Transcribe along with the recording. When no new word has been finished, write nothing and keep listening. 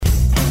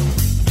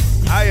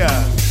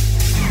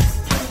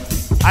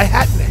I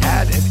hadn't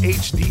had an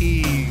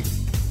HD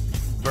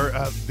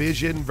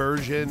vision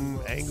version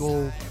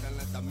angle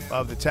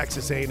of the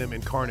Texas A&M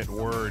Incarnate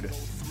Word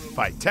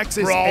fight.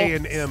 Texas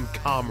A&M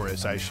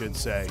Commerce, I should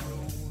say,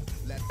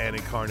 and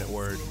Incarnate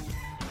Word.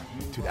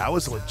 Dude, that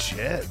was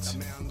legit.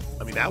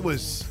 I mean, that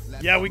was...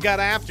 Yeah, we got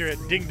after it.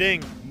 Ding,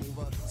 ding.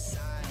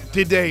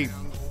 Did they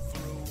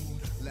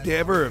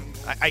ever...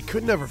 I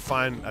could never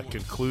find a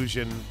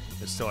conclusion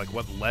as to, like,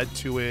 what led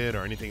to it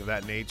or anything of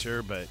that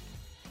nature, but,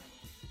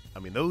 I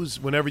mean, those...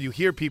 Whenever you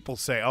hear people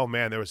say, oh,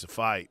 man, there was a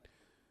fight,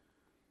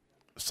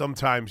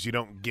 sometimes you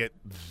don't get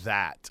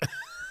that.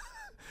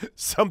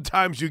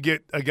 Sometimes you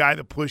get a guy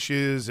that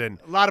pushes and...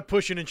 A lot of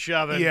pushing and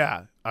shoving.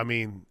 Yeah. I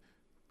mean,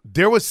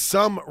 there was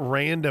some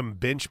random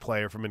bench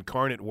player from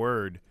Incarnate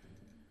Word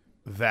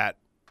that,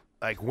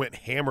 like, went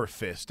hammer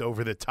fist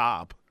over the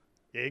top.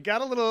 Yeah, it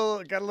got a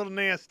little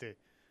nasty.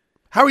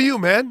 How are you,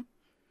 man?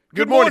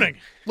 Good morning.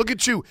 Look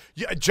at you.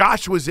 Yeah,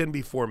 Josh was in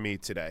before me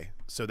today,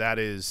 so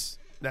that's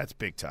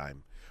big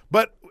time.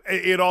 But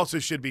it also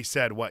should be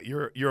said, what,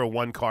 you're a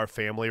one-car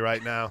family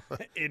right now?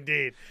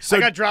 Indeed. So,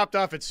 I got dropped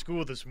off at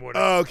school this morning.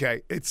 Oh,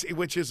 okay.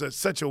 Which is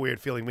such a weird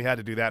feeling. We had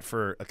to do that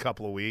for a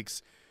couple of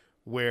weeks,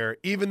 where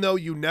even though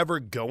you never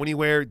go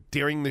anywhere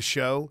during the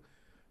show,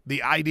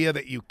 the idea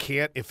that you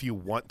can't if you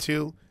want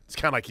to, it's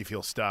kind of like you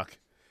feel stuck.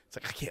 It's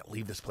like, I can't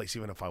leave this place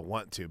even if I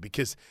want to,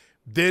 because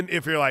then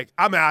if you're like,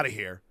 I'm out of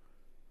here,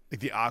 like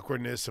the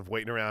awkwardness of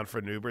waiting around for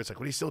an Uber, it's like,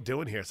 what are you still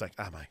doing here? It's like,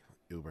 my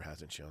Uber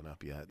hasn't shown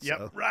up yet. Yep,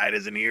 so. ride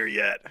isn't here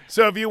yet.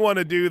 So if you want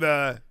to do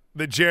the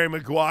Jerry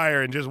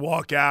Maguire and just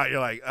walk out, you're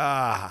like,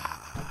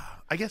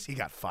 I guess he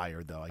got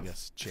fired, though. I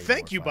guess.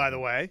 Thank you, by the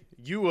way.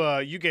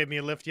 You gave me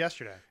a lift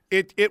yesterday.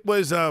 It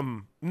was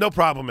no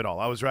problem at all.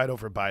 I was right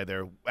over by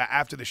there.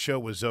 After the show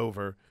was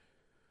over,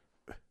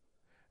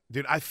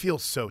 dude, I feel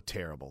so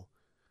terrible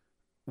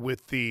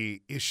with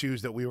the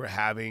issues that we were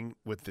having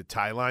with the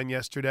tie line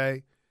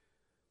yesterday.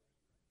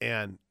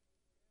 And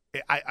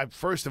I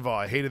first of all,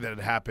 I hated that it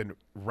happened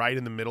right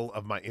in the middle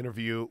of my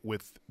interview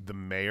with the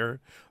mayor.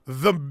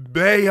 The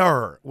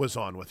mayor was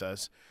on with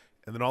us.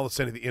 And then all of a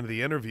sudden at the end of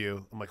the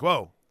interview, I'm like,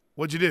 whoa,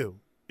 what'd you do?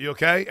 You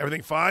okay?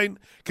 Everything fine?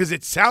 Because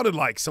it sounded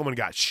like someone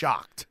got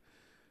shocked.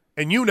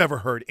 And you never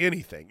heard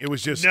anything. It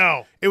was just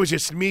It was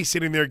just me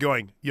sitting there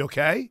going, you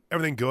okay?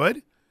 Everything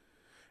good?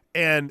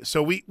 And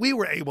so we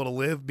were able to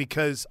live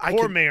because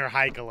Poor Mayor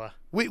Heikela.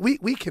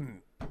 We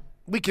can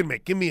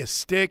give me a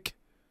stick.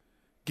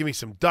 Give me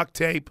some duct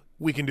tape.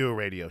 We can do a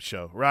radio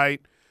show,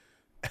 right?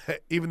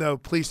 Even though,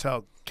 please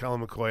tell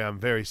Kellen McCoy I'm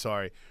very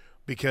sorry,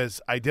 because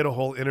I did a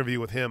whole interview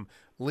with him,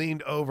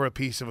 leaned over a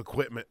piece of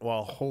equipment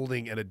while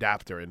holding an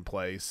adapter in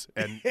place,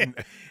 and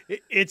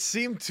it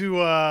seemed to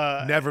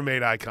never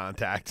made eye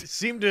contact. It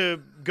seemed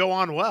to go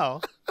on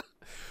well.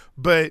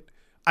 But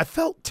I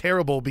felt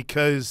terrible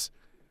because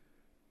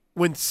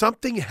when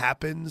something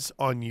happens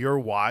on your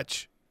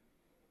watch,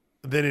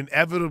 then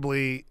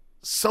inevitably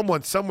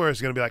someone somewhere is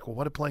going to be like, well,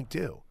 what did Plank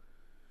do?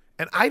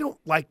 And I don't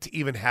like to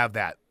even have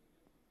that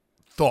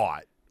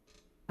thought,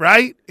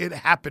 right? It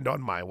happened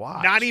on my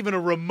watch. Not even a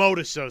remote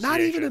association.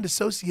 Not even an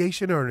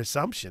association or an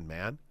assumption,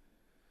 man.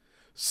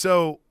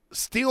 So,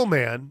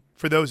 Steelman,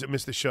 for those that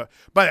missed the show,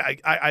 but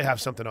I have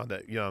something on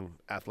the Young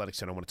Athletic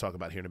Center I want to talk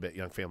about here in a bit,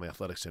 Young Family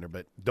Athletic Center,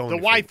 but don't. The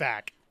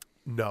WIFAC.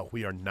 No,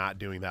 we are not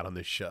doing that on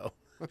this show.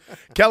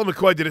 Kellen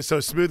McCoy did it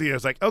so smoothly. I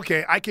was like,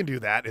 okay, I can do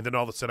that. And then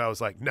all of a sudden I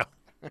was like, no,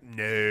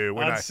 we're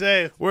not.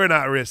 Unsafe. We're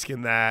not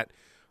risking that.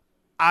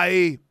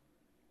 I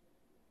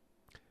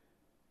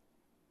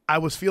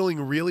was feeling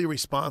really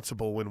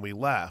responsible when we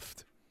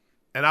left.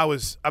 And I'm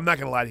not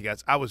going to lie to you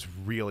guys, I was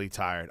really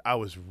tired. I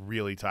was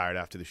really tired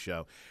after the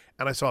show.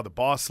 And I saw the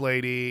boss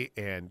lady,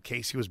 and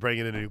Casey was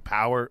bringing in a new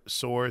power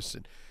source.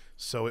 And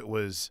so it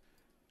was,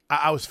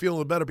 I was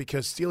feeling better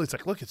because Steely's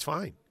like, look, it's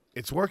fine.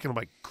 It's working. I'm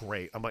like,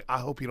 great. I'm like, I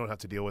hope you don't have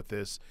to deal with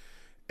this.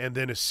 And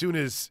then as soon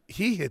as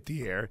he hit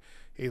the air,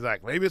 he's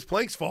like, maybe it's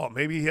Plank's fault.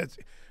 Maybe he has.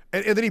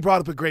 And then he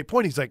brought up a great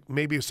point. He's like,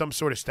 maybe it was some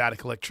sort of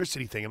static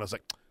electricity thing. And I was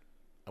like,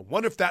 I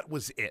wonder if that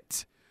was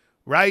it,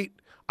 right?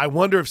 I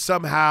wonder if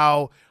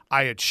somehow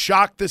I had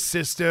shocked the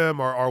system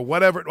or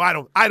whatever. I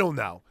don't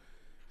know.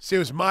 See,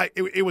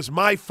 it was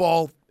my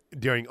fault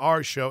during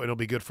our show, and it'll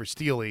be good for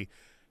Steely.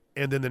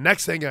 And then the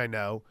next thing I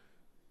know,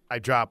 I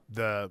dropped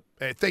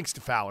thanks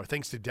to Fowler,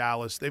 thanks to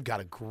Dallas. They've got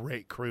a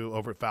great crew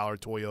over at Fowler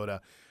Toyota.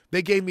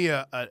 They gave me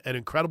an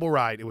incredible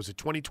ride. It was a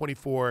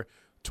 2024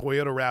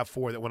 Toyota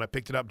RAV4 that when I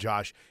picked it up,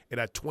 Josh, it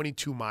had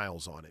 22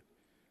 miles on it.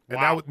 And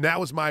wow. that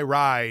was my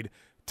ride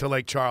to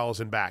Lake Charles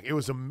and back. I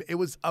was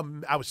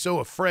so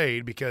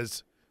afraid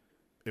because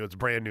it was a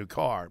brand new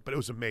car, but it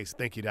was amazing.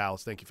 Thank you,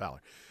 Dallas. Thank you,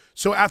 Fowler.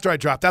 So after I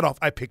dropped that off,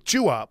 I picked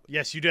you up.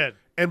 Yes, you did.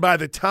 And by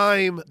the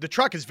time... The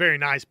truck is very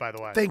nice, by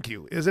the way. Thank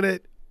you, isn't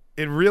it?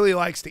 It really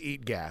likes to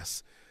eat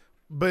gas.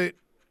 But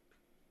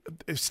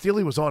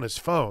Steely was on his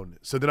phone,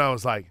 so then I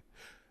was like,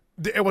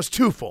 it was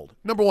twofold.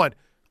 Number one,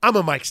 I'm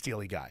a Mike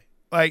Steely guy.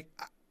 Like,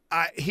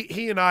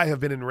 he and I have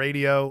been in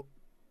radio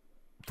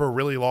for a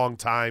really long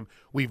time.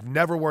 We've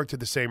never worked at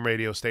the same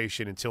radio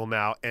station until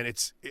now, and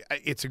it's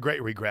a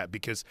great regret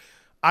because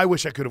I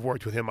wish I could have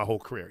worked with him my whole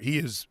career. He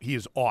is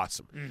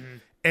awesome. Mm-hmm.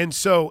 And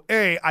so,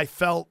 I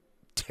felt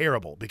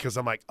terrible because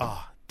I'm like,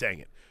 oh, dang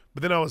it.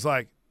 But then I was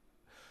like,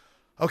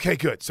 okay,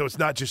 good. So it's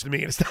not just me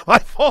and it's not my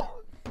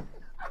fault.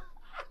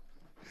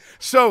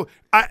 So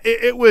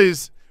it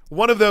was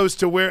one of those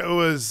to where it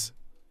was,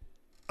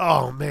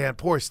 oh, man,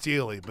 poor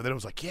Steely. But then it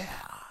was like, yeah,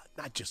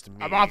 not just me.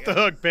 I'm off the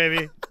hook,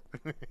 baby.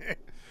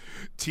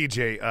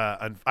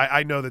 TJ,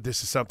 I know that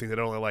this is something that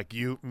only like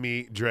you,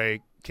 me,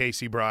 Drake,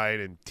 Casey, Bryan,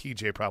 and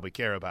TJ probably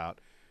care about.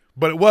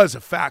 But it was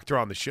a factor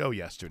on the show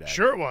yesterday.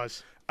 Sure it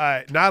was.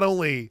 Not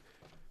only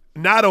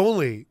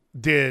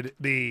did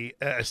the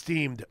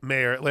esteemed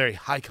Mayor Larry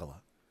Heikkila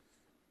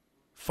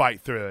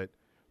fight through it,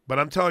 but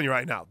I'm telling you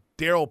right now,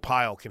 Daryl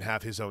Pyle can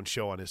have his own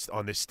show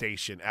on this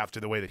station after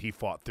the way that he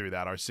fought through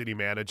that. Our city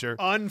manager,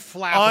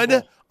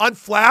 unflappable,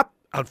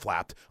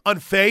 unflapped,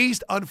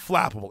 unfazed,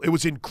 unflappable. It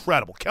was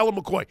incredible. Kellen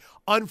McCoy,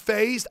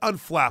 unfazed,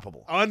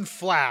 unflappable,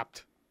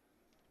 unflapped.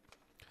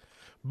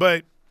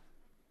 But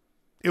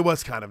it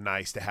was kind of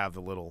nice to have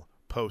the little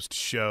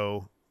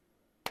post-show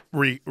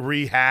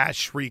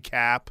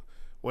recap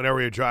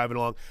whenever you're driving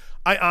along.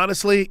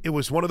 It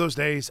was one of those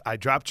days I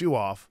dropped you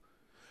off.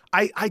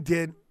 I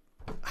did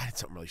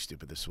something really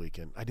stupid this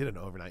weekend. I did an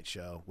overnight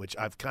show, which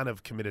I've kind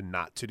of committed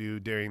not to do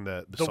during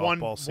the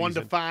softball season. 1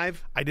 to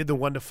 5? I did the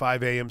 1 to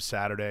 5 a.m.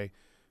 Saturday.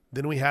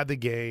 Then we had the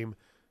game.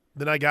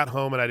 Then I got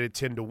home and I did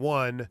 10 to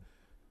 1,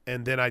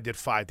 and then I did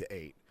 5 to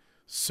 8.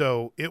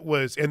 So it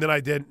was, and then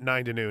I did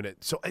 9 to noon.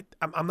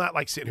 I'm not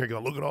like sitting here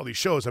going, look at all these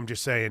shows. I'm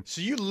just saying.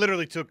 So you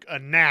literally took a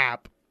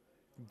nap,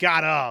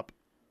 got up,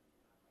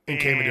 and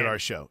came and did our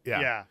show. Yeah.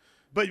 Yeah.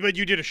 But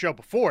you did a show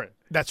before it.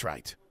 That's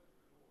right.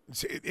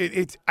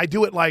 I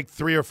do it like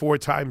 3 or 4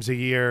 times a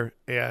year,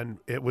 and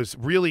it was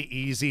really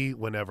easy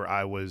whenever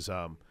I was,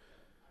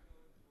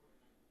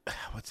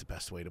 what's the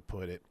best way to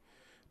put it?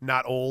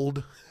 Not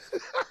old.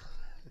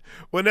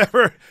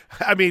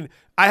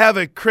 I have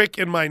a crick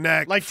in my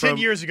neck. Like 10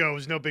 years ago, it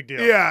was no big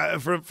deal. Yeah,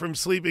 from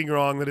sleeping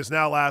wrong that has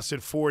now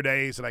lasted 4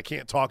 days, and I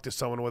can't talk to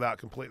someone without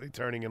completely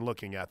turning and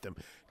looking at them.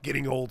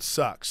 Getting old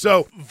sucks.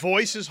 So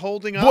voice is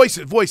holding up?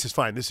 Voice is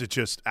fine. This is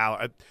just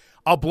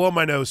I'll blow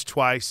my nose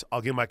twice.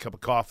 I'll get my cup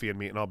of coffee in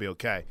me, and I'll be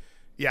okay.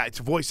 Yeah, it's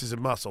voices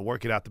and muscle.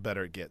 Work it out, the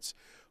better it gets.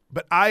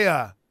 But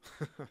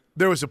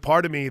there was a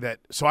part of me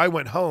so I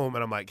went home,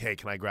 and I'm like, hey,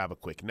 can I grab a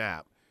quick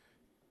nap?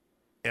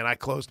 And I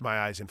closed my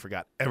eyes and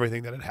forgot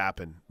everything that had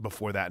happened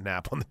before that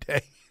nap on the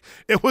day.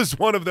 It was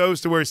one of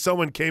those to where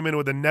someone came in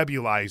with a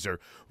nebulizer.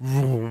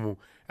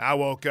 I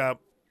woke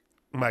up.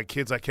 My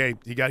kid's like, hey,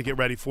 you got to get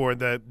ready for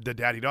the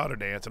daddy-daughter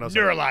dance. And I was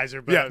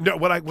neuralizer. Like, yeah, no,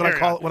 what I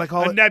call it?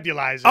 A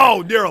nebulizer.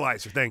 Oh,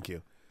 neuralizer. Thank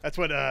you. That's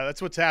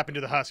what's happened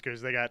to the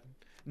Huskers. They got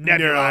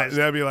nebulized.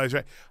 Nebulized,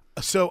 right.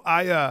 So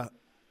I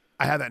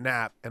had that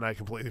nap, and I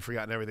completely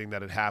forgotten everything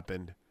that had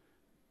happened.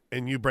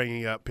 And you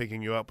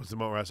picking you up was the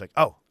moment where I was like,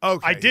 oh,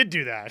 okay. I did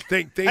do that.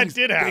 Things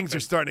did happen. Things are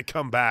starting to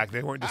come back.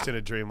 They weren't just in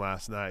a dream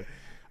last night.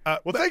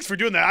 Thanks for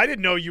doing that. I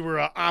didn't know you were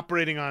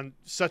operating on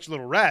such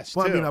little rest,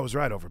 Well, too. I was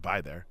right over by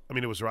there.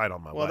 It was right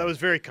on my way. Well, that was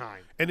very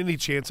kind. And any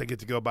chance I get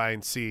to go by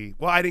and see –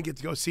 well, I didn't get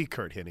to go see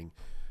Kurt hitting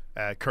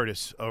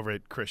Curtis over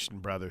at Christian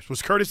Brothers.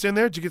 Was Curtis in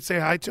there? Did you get to say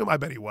hi to him? I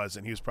bet he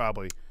wasn't. He was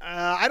probably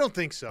I don't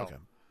think so. Okay.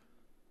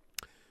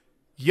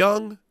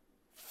 Young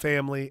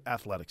Family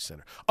Athletic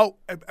Center. Oh,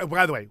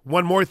 by the way,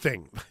 one more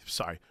thing.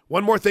 Sorry.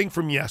 One more thing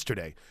from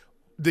yesterday.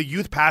 The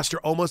youth pastor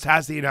almost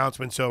has the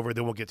announcements over.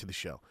 Then we'll get to the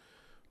show.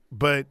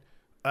 But –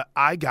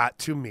 I got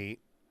to meet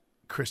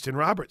Kristen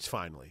Roberts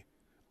finally.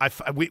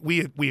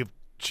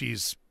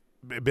 She's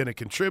been a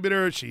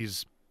contributor.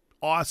 She's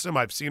awesome.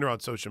 I've seen her on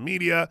social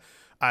media.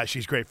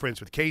 She's great friends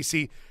with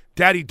Casey.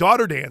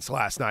 Daddy-daughter dance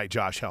last night,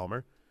 Josh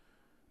Helmer.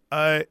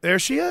 There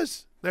she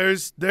is.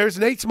 There's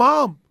Nate's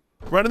mom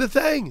running the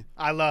thing.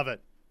 I love it.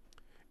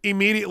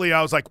 Immediately,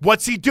 I was like,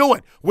 what's he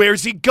doing?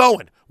 Where's he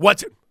going?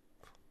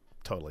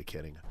 Totally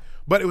kidding.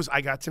 But I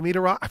got to meet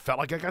I felt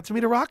like I got to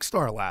meet a rock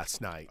star last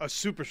night. A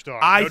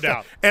superstar, no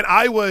doubt. And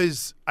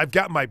I've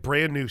got my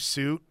brand new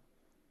suit,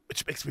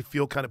 which makes me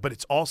feel kind of, but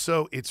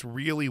it's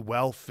really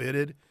well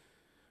fitted.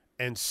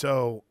 And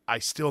so I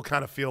still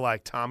kind of feel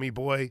like Tommy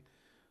Boy,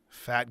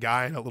 fat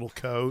guy in a little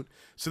coat.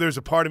 So there's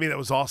a part of me that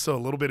was also a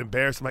little bit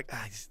embarrassed. I'm like,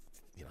 this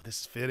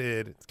is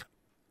fitted.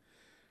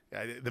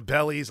 The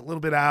belly's a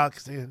little bit out.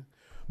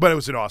 But it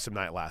was an awesome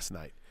night last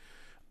night.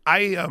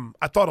 I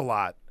thought a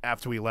lot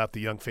after we left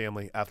the Young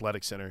Family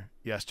Athletic Center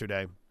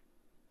yesterday.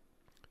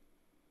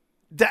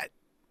 That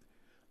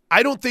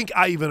I don't think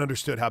I even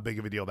understood how big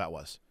of a deal that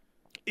was.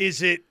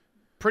 Is it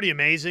pretty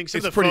amazing? Some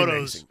it's of the pretty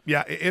photos amazing.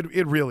 Yeah,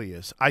 it really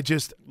is. I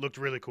just looked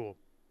really cool.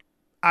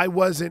 I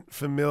wasn't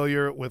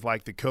familiar with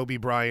like the Kobe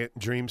Bryant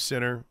Dream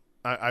Center.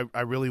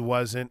 I really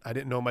wasn't. I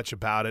didn't know much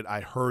about it.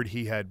 I heard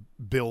he had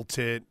built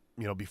it,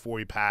 before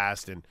he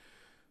passed, and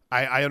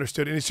I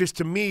understood. And it's just,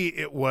 to me,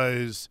 it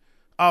was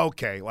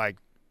okay, like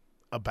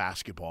a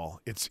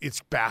basketball.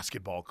 It's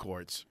basketball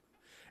courts.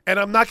 And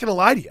I'm not going to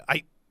lie to you.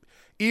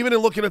 Even in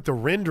looking at the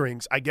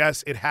renderings, I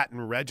guess it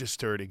hadn't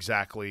registered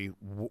exactly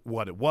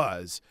what it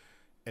was.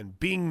 And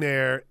being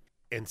there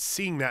and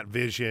seeing that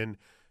vision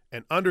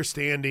and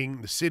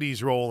understanding the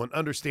city's role and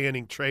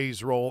understanding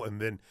Trey's role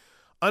and then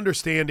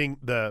understanding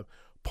the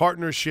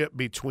partnership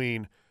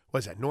between,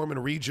 Norman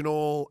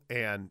Regional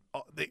and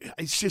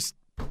it's just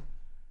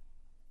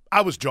 –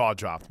 I was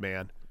jaw-dropped,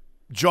 man.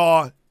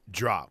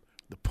 Jaw-dropped.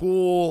 The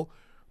pool,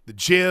 the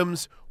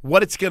gyms,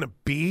 what it's going to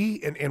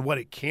be and what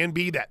it can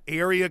be. That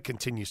area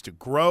continues to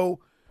grow.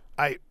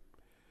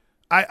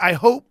 I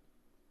hope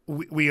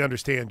we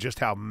understand just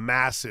how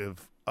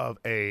massive of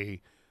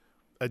a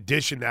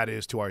addition that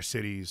is to our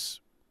city's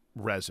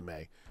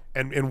resume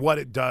and what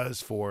it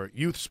does for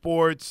youth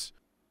sports,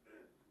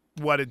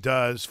 what it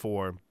does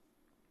for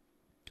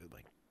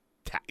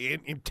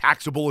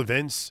taxable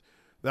events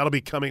that'll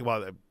be coming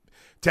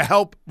to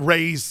help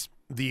raise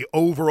the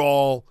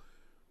overall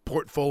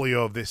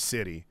portfolio of this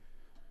city,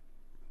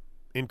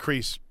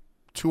 increase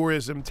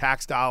tourism,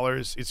 tax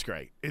dollars. It's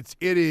great. It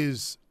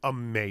is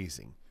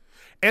amazing.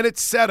 And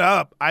it's set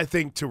up, I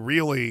think, to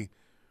really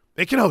 –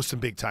 it can host some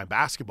big-time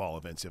basketball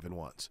events if it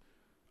wants.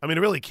 I mean,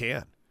 it really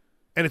can.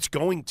 And it's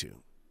going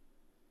to.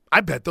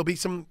 I bet there'll be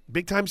some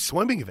big-time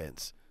swimming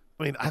events.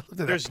 I mean, I looked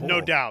at There's that pool.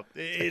 no doubt.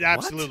 It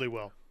absolutely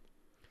will.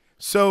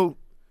 So,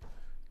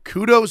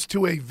 kudos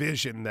to a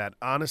vision that,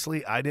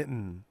 honestly, I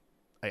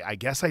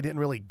guess I didn't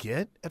really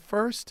get at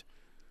first.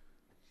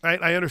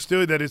 I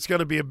understood that it's going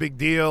to be a big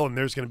deal and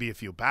there's going to be a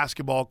few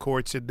basketball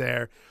courts in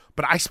there.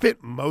 But I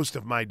spent most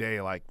of my day,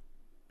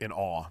 in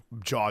awe,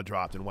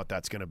 jaw-dropped in what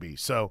that's going to be.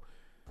 So,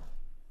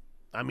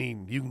 I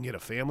mean, you can get a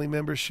family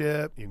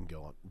membership. You can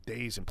go on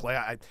days and play.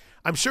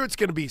 I'm sure it's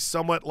going to be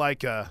somewhat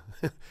like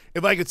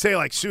if I could say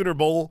like Sooner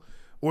Bowl,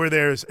 where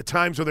there's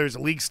times where there's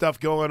league stuff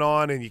going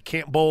on and you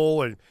can't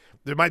bowl, and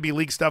there might be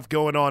league stuff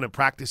going on in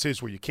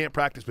practices where you can't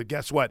practice. But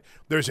guess what?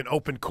 There's an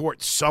open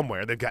court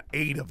somewhere. They've got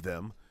 8 of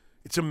them.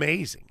 It's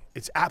amazing.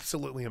 It's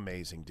absolutely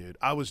amazing, dude.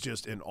 I was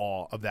just in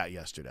awe of that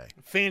yesterday.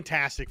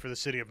 Fantastic for the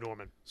city of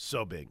Norman.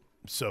 So big.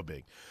 So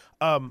big.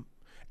 And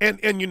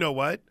you know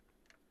what?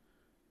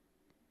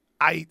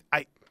 I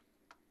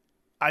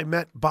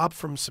met Bob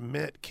from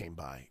Submit came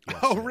by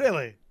yesterday. Oh,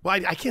 really? Well,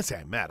 I can't say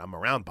I met. I'm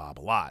around Bob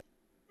a lot.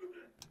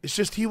 It's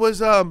just he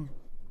was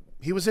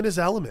in his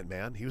element,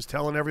 man. He was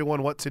telling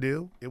everyone what to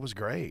do. It was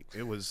great.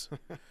 It was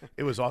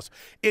awesome.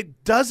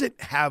 It doesn't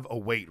have a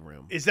weight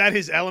room. Is that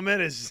his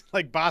element? Is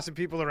like bossing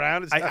people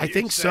around? I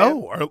think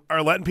so.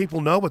 Or letting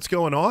people know what's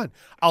going on.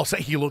 I'll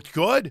say he looked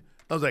good.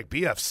 I was like,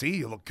 BFC,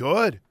 you look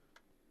good.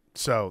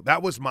 So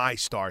that was my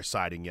star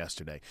sighting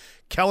yesterday.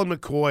 Kellen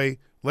McCoy,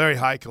 Larry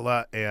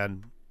Heikela,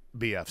 and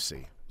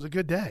BFC. It was a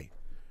good day.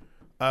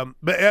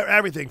 But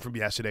everything from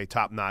yesterday,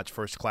 top notch,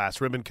 first class.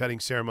 Ribbon cutting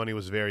ceremony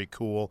was very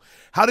cool.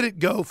 How did it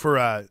go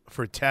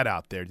for Ted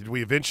out there? Did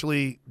we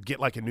eventually get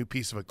like a new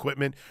piece of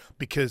equipment?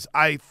 Because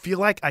I feel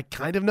like I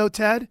kind of know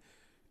Ted,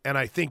 and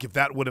I think if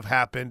that would have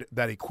happened,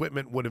 that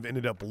equipment would have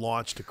ended up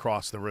launched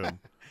across the room.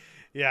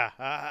 Yeah,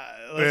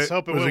 let's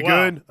hope it was went it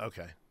well. good?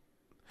 Okay.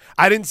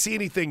 I didn't see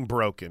anything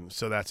broken,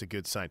 so that's a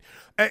good sign.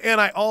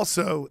 And I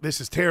also, this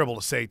is terrible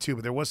to say too,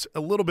 but there was a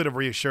little bit of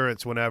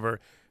reassurance whenever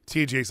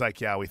TJ's like,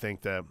 yeah, we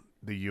think the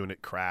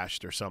unit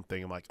crashed or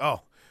something. I'm like,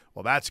 oh,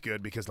 well, that's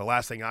good, because the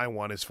last thing I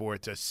want is for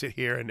it to sit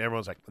here and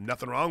everyone's like,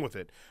 nothing wrong with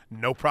it.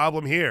 No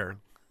problem here.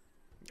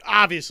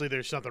 Obviously,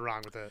 there's something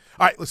wrong with it.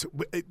 All right, listen,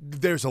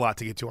 there's a lot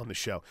to get to on the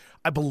show.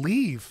 I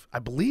believe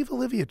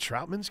Olivia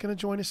Trautman's going to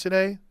join us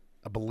today.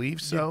 I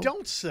believe so. You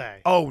don't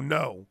say. Oh,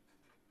 no.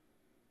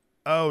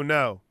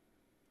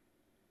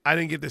 I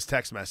didn't get this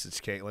text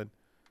message, Caitlin.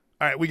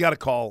 All right, we got to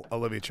call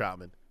Olivia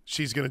Trautman.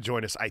 She's going to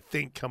join us, I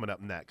think, coming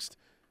up next.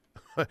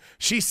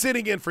 She's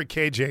sitting in for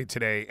KJ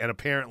today, and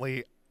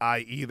apparently I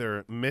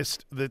either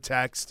missed the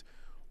text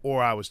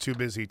or I was too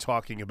busy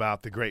talking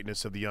about the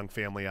greatness of the Young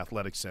Family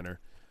Athletic Center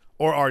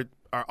or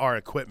our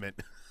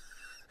equipment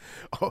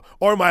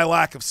or my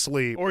lack of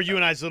sleep. Or you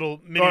and I's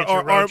little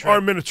miniature road trip.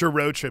 Our miniature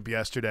road trip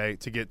yesterday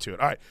to get to it.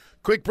 All right,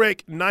 quick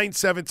break,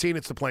 9:17.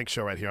 It's the Plank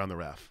Show right here on the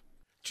Ref.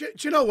 Do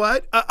you know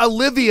what?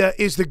 Olivia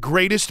is the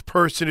greatest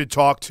person to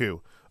talk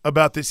to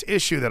about this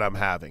issue that I'm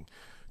having,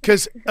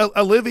 because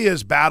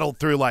Olivia's battled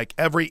through like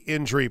every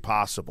injury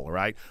possible,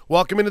 right?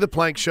 Welcome into the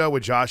Plank Show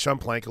with Josh on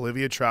Plank,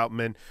 Olivia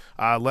Trautman,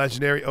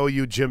 legendary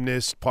OU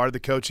gymnast, part of the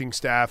coaching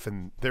staff,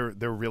 and they're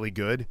really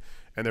good,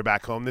 and they're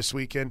back home this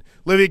weekend.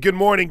 Olivia, good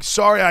morning.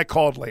 Sorry I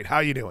called late. How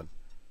you doing?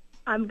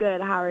 I'm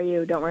good. How are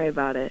you? Don't worry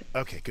about it.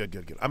 Okay,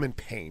 good. I'm in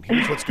pain.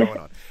 Here's what's going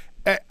on.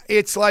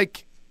 It's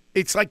like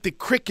the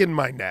crick in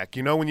my neck.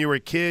 You know, when you were a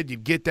kid,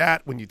 you'd get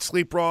that when you'd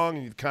sleep wrong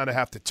and you'd kind of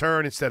have to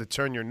turn instead of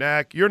turn your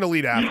neck. You're an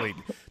elite athlete.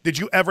 Did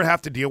you ever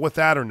have to deal with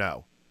that or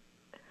no?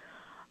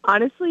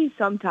 Honestly,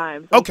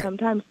 sometimes. Okay.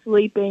 Sometimes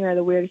sleeping or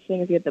the weirdest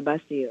things get the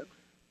best of you.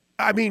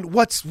 I mean,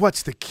 what's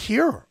the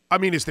cure? I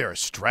mean, is there a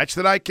stretch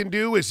that I can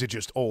do? Is it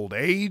just old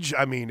age?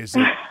 I mean, is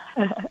it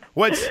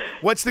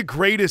what's the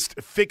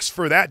greatest fix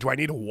for that? Do I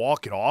need to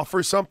walk it off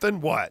or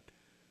something? What?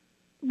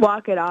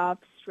 Walk it off,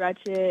 stretch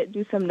it,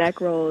 do some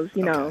neck rolls,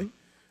 you know.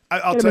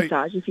 I'll get a tell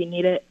massage if you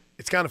need it.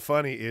 It's kind of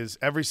funny is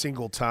every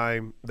single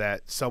time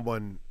that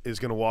someone is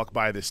going to walk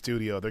by the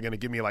studio, they're going to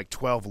give me like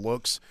 12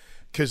 looks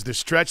because the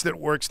stretch that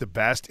works the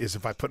best is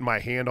if I put my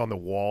hand on the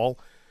wall.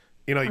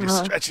 You know, you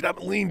just stretch it up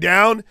and lean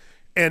down,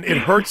 and it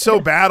hurts so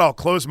bad I'll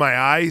close my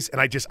eyes, and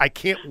I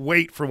can't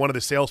wait for one of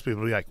the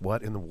salespeople to be like,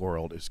 what in the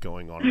world is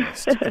going on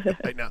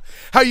right now?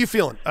 How are you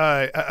feeling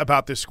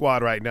about this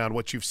squad right now and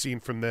what you've seen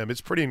from them? It's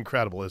pretty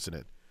incredible, isn't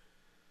it?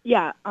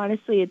 Yeah,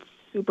 honestly, it's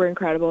super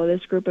incredible.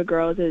 This group of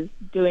girls is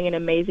doing an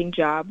amazing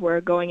job.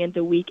 We're going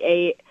into week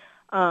 8.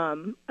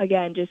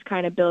 Again, just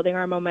kind of building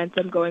our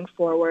momentum going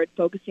forward,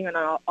 focusing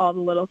on all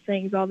the little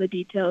things, all the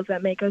details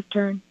that make us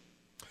turn.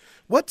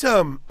 What,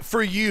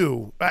 for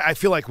you, I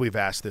feel like we've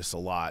asked this a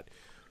lot,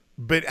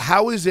 but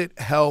how has it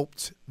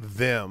helped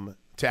them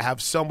to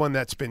have someone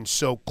that's been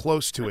so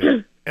close to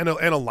it, and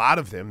a lot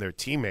of them, their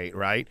teammate,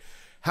 right?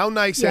 How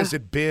nice has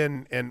it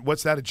been, and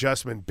what's that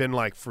adjustment been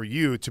like for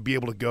you to be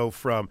able to go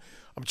from,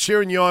 I'm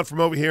cheering you on from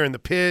over here in the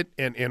pit,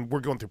 and we're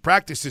going through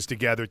practices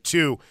together,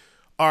 to,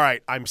 all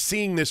right, I'm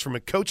seeing this from a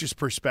coach's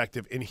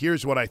perspective, and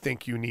here's what I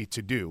think you need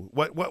to do.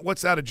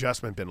 What's that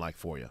adjustment been like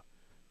for you?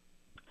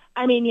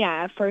 I mean,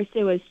 yeah, at first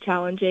it was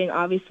challenging,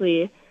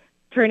 obviously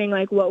turning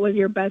like what was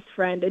your best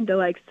friend into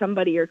like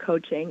somebody you're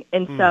coaching.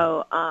 And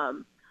so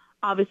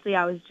obviously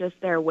I was just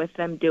there with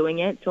them doing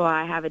it, so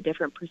I have a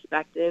different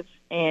perspective,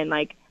 and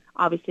like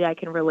obviously I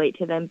can relate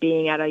to them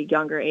being at a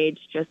younger age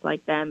just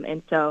like them.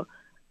 And so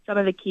some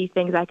of the key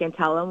things I can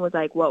tell them was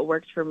like what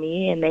worked for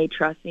me, and they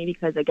trust me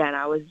because, again,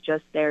 I was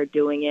just there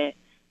doing it.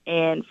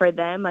 And for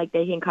them, like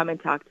they can come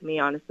and talk to me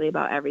honestly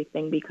about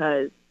everything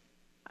because,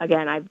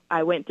 again,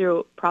 I went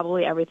through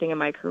probably everything in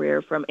my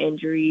career from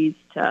injuries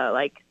to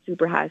like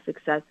super high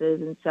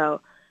successes. And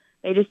so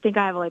they just think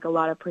I have like a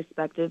lot of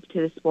perspective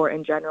to the sport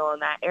in general in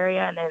that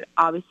area. And then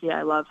obviously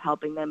I love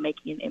helping them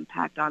making an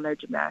impact on their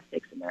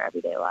gymnastics and their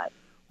everyday life.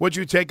 What'd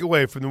you take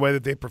away from the way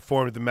that they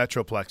performed at the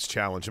Metroplex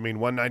Challenge? I mean,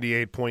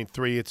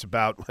 198.3, it's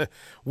about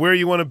where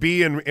you want to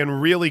be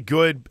and really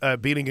good,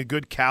 beating a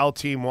good Cal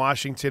team,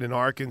 Washington and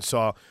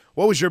Arkansas.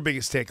 What was your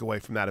biggest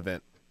takeaway from that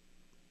event?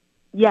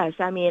 Yes,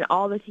 I mean,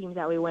 all the teams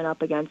that we went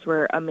up against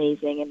were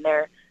amazing, and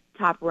they're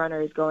top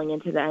runners going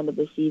into the end of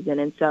the season.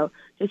 And so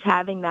just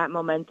having that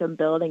momentum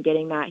build and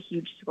getting that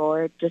huge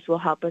score just will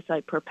help us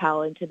like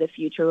propel into the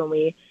future when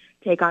we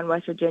take on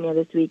West Virginia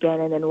this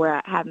weekend, and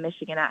then have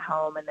Michigan at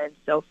home, and then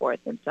so forth.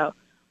 And so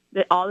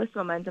all this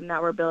momentum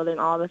that we're building,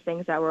 all the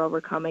things that we're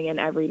overcoming in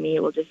every meet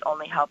will just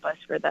only help us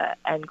for the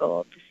end goal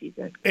of the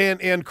season.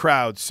 And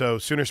crowds. So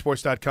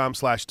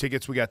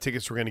Soonersports.com/tickets. We got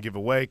tickets we're going to give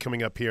away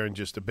coming up here in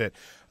just a bit.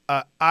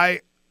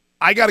 I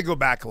got to go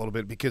back a little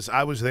bit because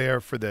I was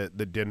there for the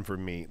Denver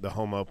meet, the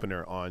home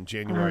opener on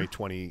January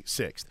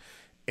 26th.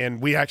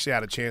 And we actually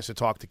had a chance to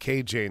talk to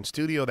KJ in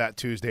studio that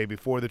Tuesday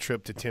before the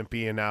trip to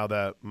Tempe, and now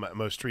the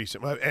most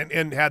recent,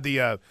 and had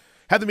the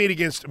meet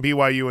against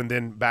BYU, and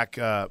then back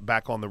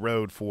on the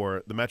road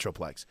for the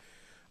Metroplex.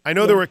 I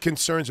know there were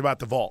concerns about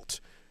the vault,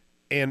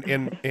 and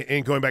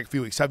going back a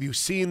few weeks. Have you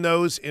seen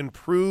those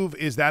improve?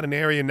 Is that an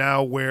area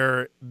now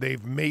where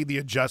they've made the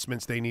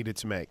adjustments they needed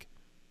to make?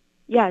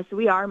 Yes,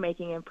 we are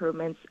making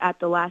improvements.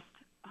 At the last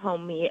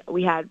home meet,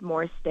 we had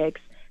more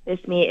sticks. This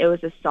meet, it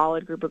was a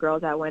solid group of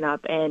girls that went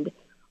up, and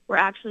we're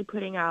actually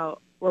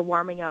we're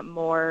warming up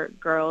more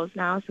girls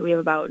now. So we have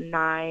about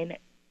 9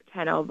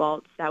 10-0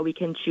 vaults that we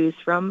can choose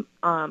from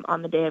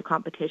on the day of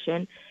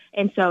competition.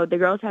 And so the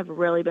girls have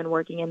really been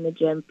working in the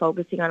gym,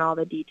 focusing on all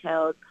the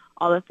details,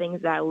 all the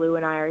things that Lou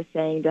and I are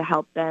saying to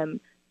help them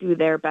do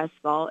their best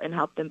vault and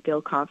help them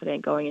feel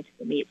confident going into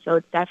the meet. So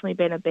it's definitely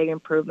been a big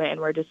improvement,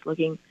 and we're just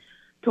looking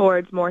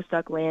towards more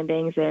stuck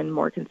landings and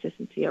more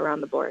consistency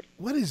around the board.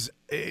 What is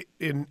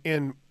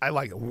in I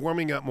like it,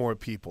 warming up more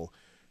people.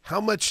 How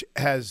much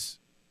has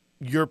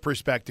your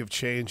perspective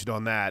changed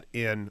on that?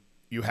 In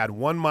you had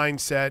one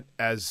mindset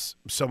as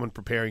someone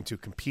preparing to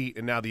compete,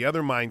 and now the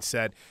other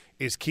mindset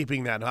is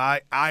keeping that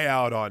eye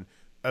out on,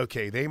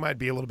 okay, they might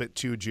be a little bit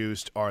too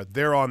juiced, or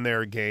they're on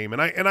their game.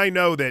 And I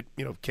know that,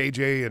 you know,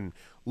 KJ and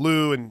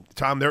Lou and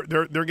Tom, they're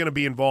going to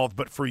be involved.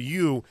 But for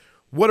you,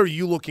 what are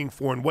you looking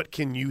for, and what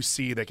can you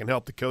see that can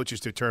help the coaches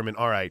determine,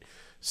 all right,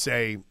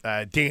 say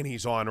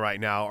Danny's on right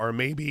now, or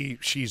maybe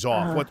she's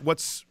off.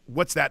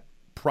 What's that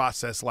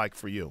process like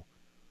for you?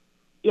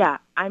 Yeah,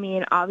 I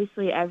mean,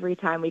 obviously every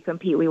time we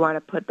compete, we want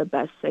to put the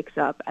best 6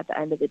 up at the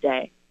end of the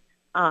day.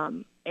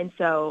 And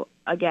so,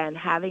 again,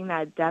 having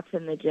that depth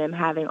in the gym,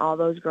 having all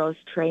those girls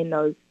train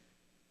those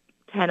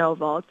 10-0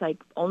 vaults,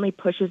 like, only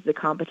pushes the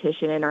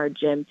competition in our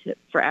gym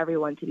for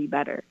everyone to be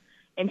better.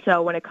 And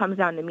so when it comes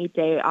down to meet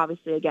day,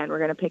 obviously, again, we're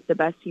going to pick the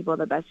best people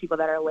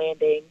that are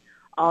landing,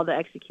 all the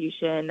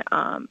execution.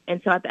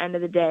 And so at the end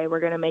of the day,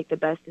 we're going to make the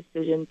best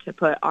decision to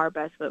put our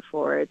best foot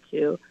forward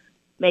to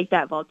make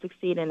that vault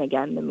succeed and,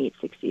 again, the meet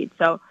succeed.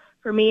 So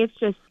for me, it's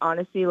just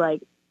honestly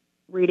like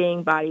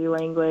reading body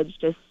language,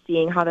 just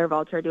seeing how their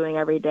vaults are doing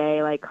every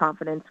day, like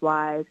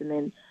confidence-wise, and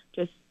then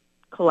just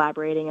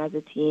collaborating as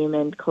a team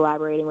and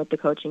collaborating with the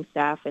coaching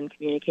staff and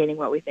communicating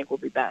what we think will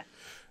be best.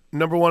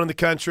 Number 1 in the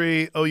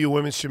country, OU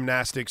Women's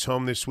Gymnastics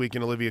home this week,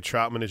 and Olivia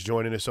Trautman is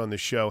joining us on the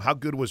show. How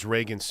good was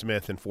Reagan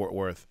Smith in Fort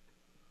Worth?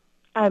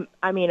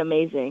 I mean,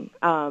 amazing.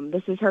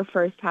 This is her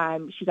first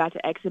time. She got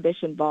to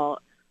exhibition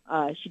vault.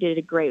 She did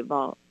a great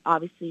vault.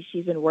 Obviously,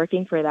 she's been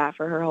working for that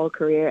for her whole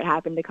career. It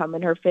happened to come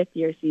in her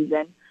fifth-year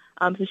season.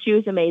 So she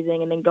was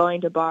amazing. And then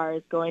going to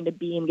bars, going to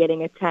beam,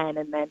 getting a 10,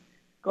 and then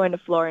going to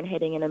floor and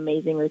hitting an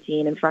amazing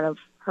routine in front of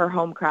her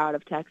home crowd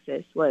of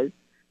Texas was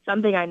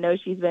something I know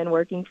she's been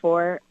working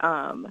for.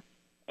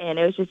 And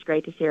it was just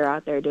great to see her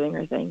out there doing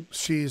her thing.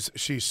 She's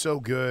so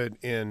good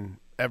in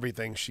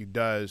everything she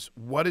does.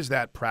 What is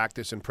that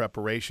practice and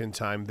preparation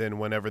time then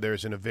whenever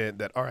there's an event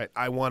that, all right,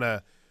 I want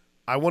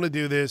to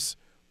do this,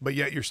 but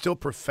yet you're still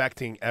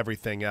perfecting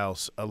everything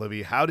else,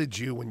 Olivia? How did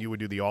you, when you would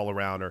do the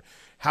all-around, or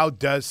how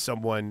does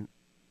someone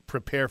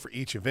prepare for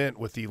each event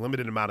with the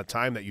limited amount of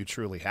time that you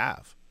truly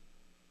have?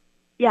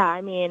 Yeah,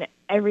 I mean,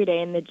 every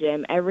day in the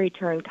gym, every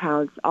turn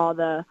counts, all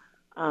the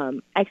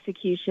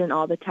execution,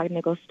 all the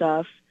technical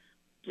stuff,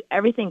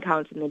 everything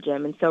counts in the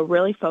gym. And so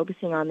really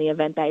focusing on the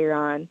event that you're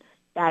on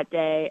that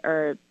day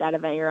or that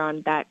event you're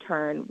on, that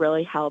turn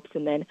really helps.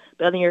 And then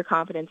building your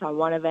confidence on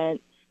one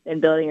event, then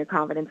building your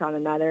confidence on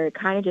another, it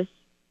kind of just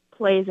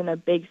plays in a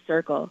big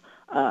circle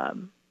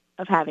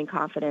of having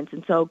confidence.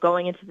 And so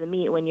going into the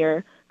meet, when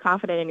you're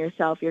confident in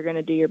yourself, you're going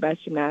to do your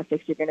best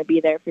gymnastics. You're going to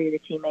be there for your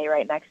teammate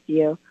right next to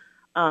you,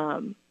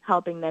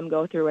 helping them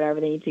go through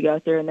whatever they need to go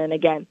through. And then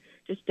again,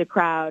 just the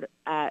crowd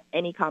at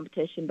any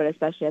competition, but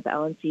especially at the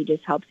LNC,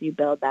 just helps you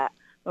build that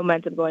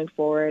momentum going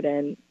forward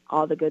and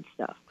all the good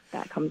stuff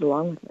that comes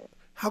along with it.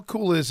 How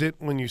cool is it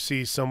when you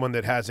see someone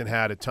that hasn't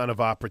had a ton of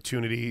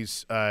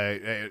opportunities?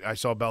 I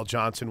saw Belle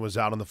Johnson was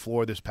out on the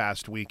floor this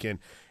past weekend,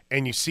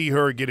 and you see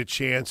her get a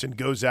chance and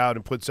goes out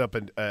and puts up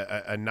a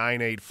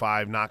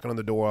 9.85, knocking on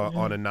the door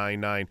on a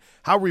 9.9.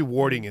 How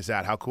rewarding is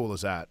that? How cool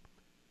is that?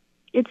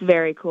 It's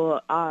very cool.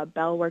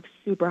 Belle works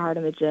super hard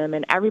in the gym,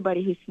 and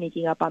everybody who's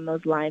sneaking up on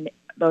those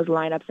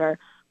lineups are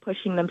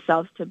pushing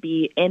themselves to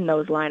be in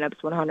those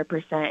lineups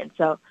 100%. And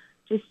so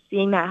just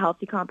seeing that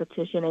healthy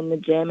competition in the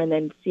gym and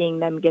then seeing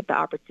them get the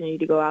opportunity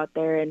to go out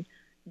there and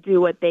do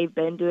what they've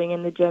been doing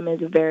in the gym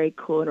is a very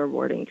cool and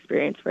rewarding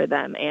experience for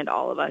them and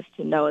all of us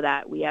to know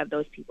that we have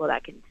those people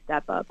that can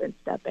step up and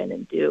step in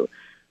and do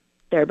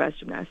their best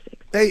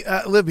gymnastics. Hey,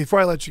 Liv,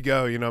 before I let you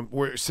go,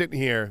 we're sitting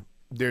here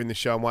during the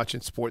show. I'm watching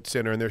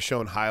SportsCenter, and they're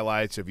showing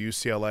highlights of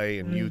UCLA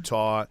and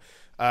Utah.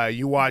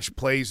 You watch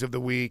plays of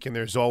the week, and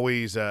there's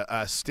always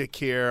a stick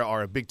here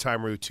or a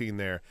big-time routine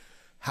there.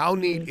 How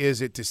neat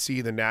is it to see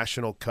the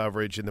national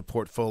coverage and the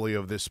portfolio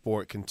of this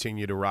sport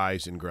continue to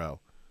rise and grow?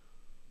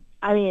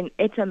 I mean,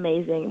 it's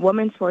amazing.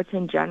 Women's sports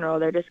in general,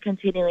 they're just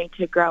continuing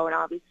to grow, and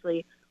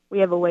obviously we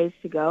have a ways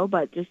to go,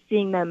 but just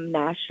seeing them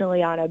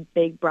nationally on a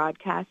big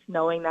broadcast,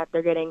 knowing that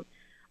they're getting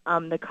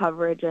the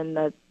coverage in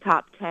the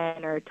top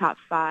 10 or top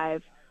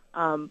 5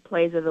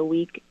 plays of the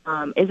week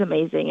is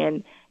amazing,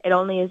 and it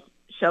only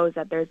shows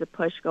that there's a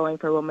push going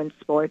for women's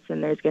sports,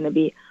 and there's going to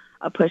be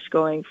a push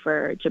going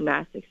for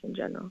gymnastics in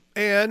general.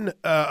 And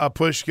a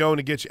push going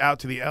to get you out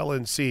to the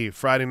LNC.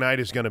 Friday night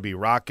is going to be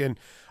rocking.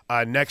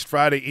 Next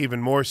Friday,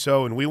 even more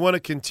so. And we want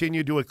to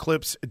continue to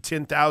eclipse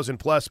 10,000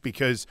 plus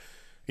because,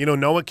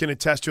 no one can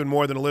attest to it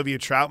more than Olivia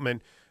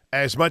Trautman.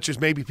 As much as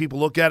maybe people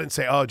look at it and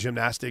say, oh,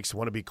 gymnastics,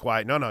 want to be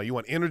quiet. No, you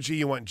want energy,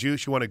 you want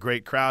juice, you want a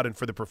great crowd. And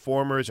for the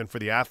performers and for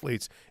the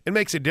athletes, it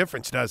makes a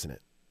difference, doesn't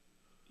it?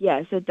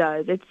 Yes, it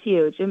does. It's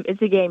huge.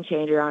 It's a game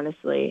changer,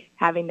 honestly.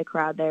 Having the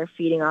crowd there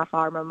feeding off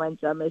our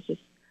momentum is just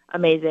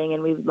amazing,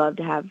 and we would love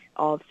to have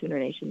all of Sooner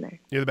Nation there.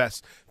 You're the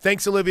best.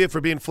 Thanks, Olivia, for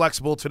being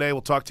flexible today.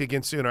 We'll talk to you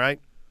again soon, all right?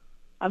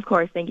 Of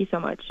course. Thank you so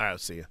much. All right, I'll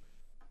see you.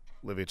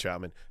 Olivia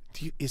Trautman.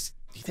 Do you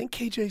think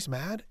KJ's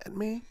mad at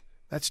me?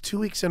 That's 2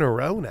 weeks in a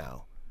row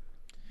now.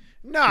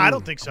 No, I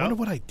don't think so. I wonder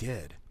what I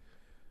did.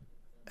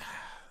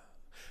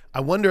 I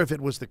wonder if it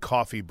was the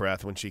coffee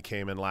breath when she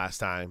came in last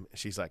time.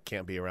 She's like,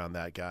 can't be around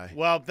that guy.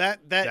 Well,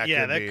 that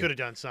could have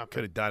done something.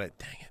 Could have done it.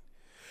 Dang it.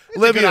 It's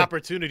Olivia, a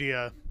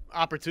good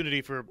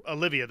opportunity for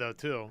Olivia, though,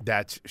 too.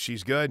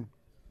 She's good.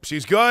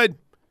 She's good.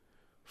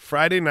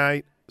 Friday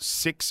night,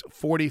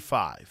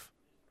 6:45,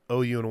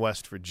 OU in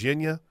West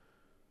Virginia.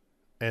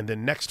 And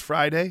then next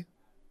Friday,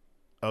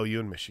 OU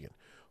in Michigan.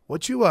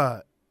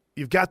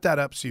 You've got that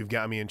up, so you've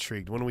got me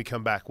intrigued. When we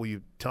come back, will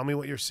you tell me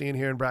what you're seeing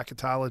here in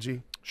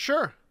bracketology?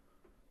 Sure.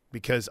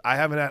 Because I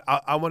haven't had –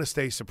 I want to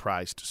stay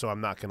surprised, so I'm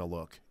not going to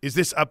look. Is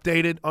this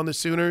updated on the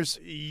Sooners?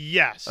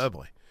 Yes. Oh,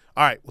 boy.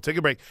 All right, we'll take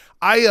a break.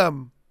 I got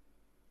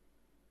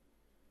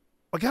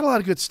a lot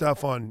of good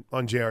stuff on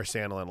J.R.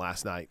 Sandlin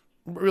last night.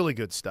 Really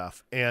good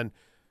stuff. And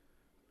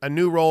a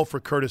new role for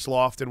Curtis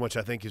Lofton, which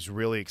I think is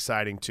really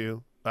exciting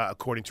too,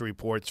 according to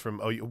reports from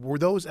OU. Were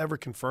those ever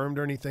confirmed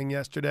or anything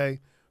yesterday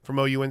from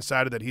OU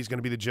Insider that he's going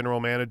to be the general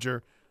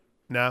manager?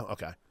 No?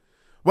 Okay.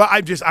 Well,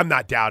 I'm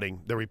not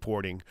doubting the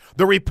reporting.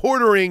 The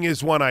reportering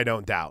is one I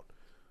don't doubt.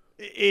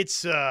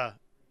 It's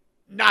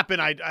not been,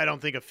 I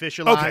don't think,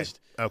 officialized.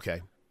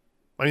 Okay.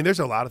 I mean, there's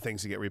a lot of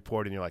things that get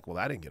reported, and you're like, well,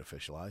 that didn't get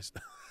officialized.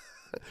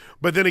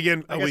 But then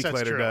again, a week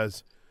later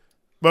does.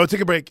 But we'll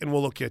take a break, and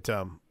we'll look at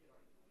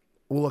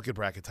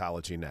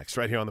bracketology next,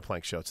 right here on the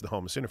Plank Show. It's the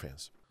home of Sooner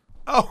fans.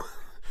 Oh,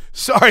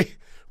 sorry.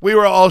 We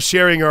were all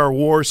sharing our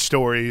war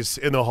stories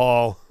in the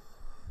hall.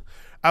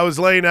 I was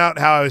laying out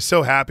how I was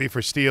so happy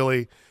for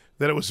Steely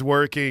that it was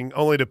working,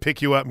 only to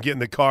pick you up and get in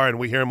the car and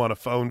we hear him on a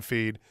phone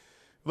feed.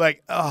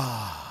 Like,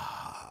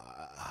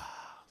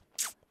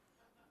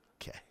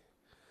 okay.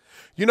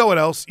 You know what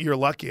else? You're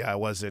lucky I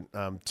wasn't.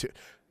 I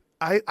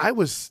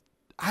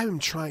am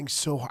trying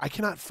so hard. I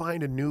cannot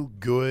find a new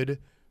good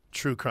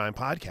true crime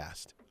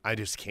podcast. I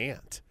just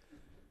can't.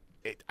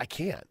 I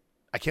can't.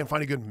 I can't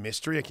find a good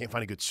mystery. I can't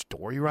find a good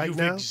story right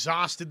now. You've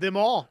exhausted them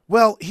all.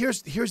 Well,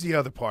 here's the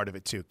other part of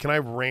it too. Can I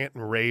rant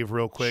and rave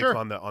real quick Sure.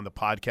 on the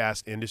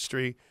podcast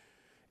industry?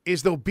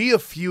 Is there'll be a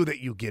few that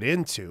you get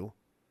into.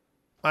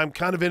 I'm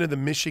kind of into the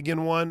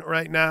Michigan one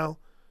right now,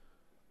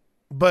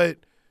 but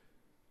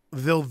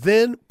they'll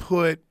then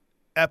put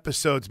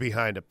episodes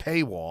behind a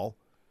paywall,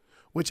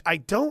 which I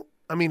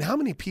mean, how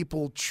many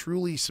people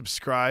truly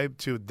subscribe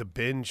to the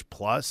Binge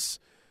Plus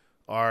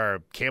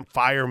or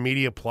Campfire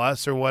Media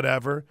Plus or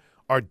whatever,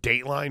 or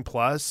Dateline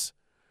Plus?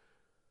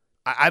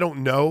 I don't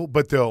know,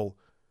 but they'll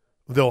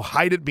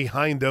hide it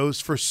behind those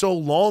for so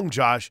long,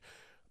 Josh,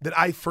 that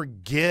I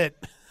forget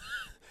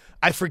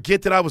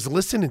that I was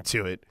listening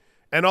to it.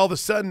 And all of a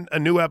sudden, a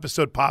new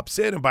episode pops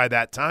in, and by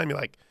that time, you're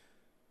like,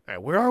 all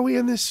right, where are we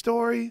in this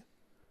story?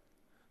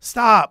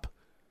 Stop.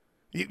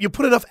 You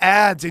put enough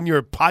ads in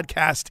your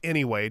podcast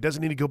anyway. It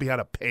doesn't need to go behind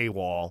a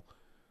paywall.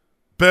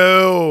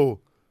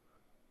 Boo.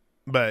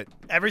 But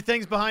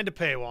Everything's behind a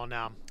paywall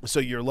now. so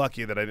you're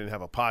lucky that I didn't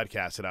have a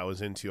podcast that I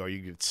was into, or you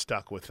get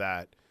stuck with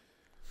that.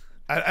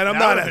 And I'm That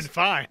not would've been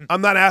fine.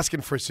 I'm not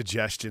asking for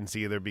suggestions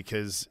either,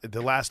 because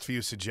the last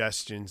few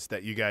suggestions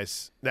that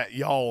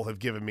y'all have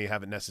given me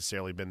haven't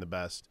necessarily been the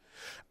best.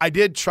 I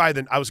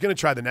was going to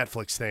try the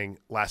Netflix thing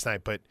last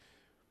night, but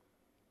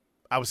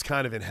I was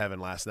kind of in heaven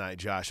last night,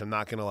 Josh. I'm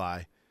not going to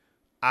lie.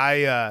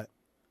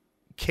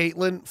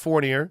 Caitlin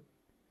Fournier,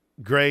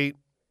 great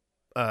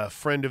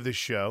friend of the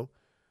show,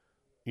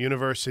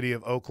 University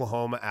of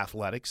Oklahoma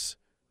Athletics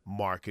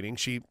Marketing.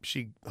 She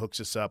hooks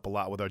us up a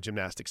lot with our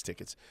gymnastics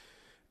tickets.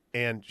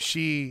 And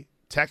she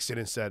texted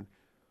and said,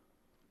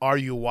 "Are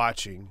you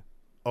watching?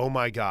 Oh,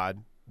 my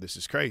God, this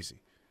is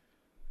crazy."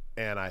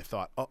 And I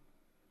thought, oh,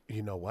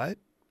 you know what?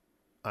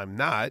 I'm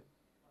not,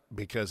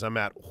 because I'm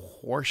at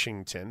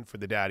Washington for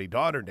the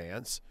daddy-daughter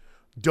dance.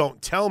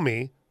 Don't tell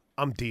me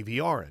I'm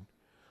DVRing.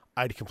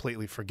 I'd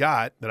completely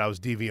forgot that I was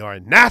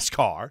DVRing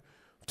NASCAR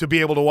to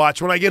be able to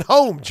watch when I get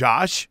home,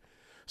 Josh.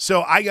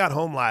 So I got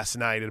home last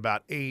night at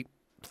about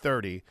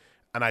 8:30,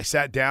 and I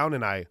sat down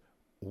and I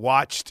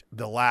watched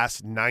the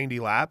last 90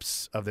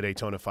 laps of the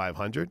Daytona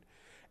 500.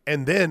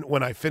 And then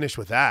when I finished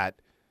with that,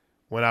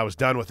 when I was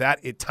done with that,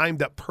 it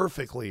timed up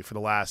perfectly for the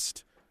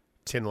last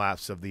 10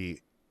 laps of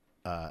the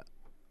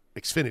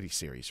Xfinity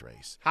Series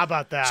race. How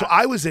about that? So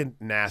I was in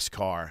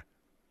NASCAR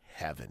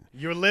heaven.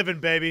 You're living,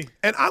 baby.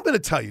 And I'm going to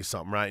tell you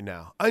something right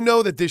now. I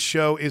know that this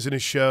show isn't a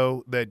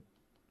show that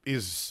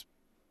is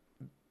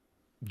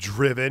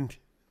driven,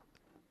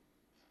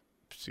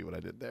 see what I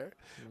did there,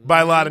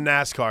 by a lot of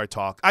NASCAR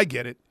talk. I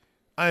get it.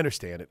 I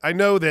understand it. I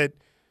know that,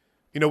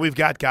 we've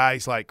got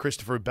guys like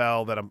Christopher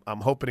Bell that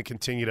I'm hoping to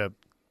continue to,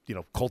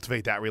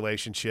 cultivate that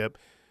relationship.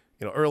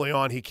 Early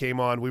on he came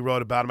on, we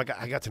wrote about him.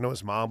 I got to know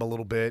his mom a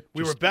little bit.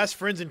 We were best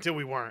friends until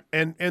we weren't.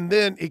 And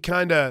then he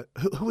kind of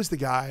who was the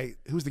guy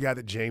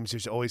that James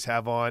used to always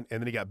have on,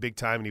 and then he got big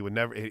time and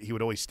he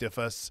would always stiff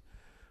us.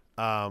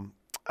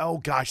 Oh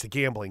gosh, the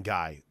gambling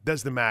guy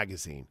does the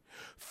magazine.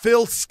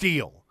 Phil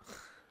Steele.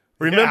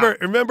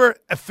 Remember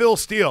Phil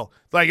Steele?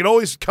 Like, it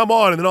always come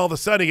on, and then all of a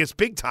sudden he gets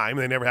big time, and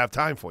they never have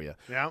time for you.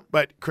 Yeah.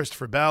 But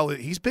Christopher Bell,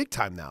 he's big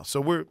time now,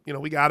 so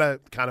we gotta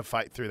kind of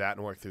fight through that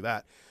and work through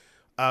that.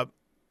 But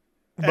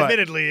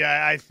admittedly,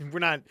 we're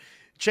not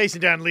chasing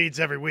down leads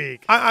every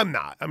week. I'm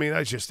not. I mean,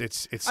 it's just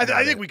it's.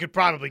 I think we could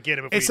probably get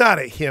him. It's not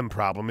a him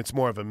problem. It's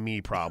more of a me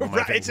problem.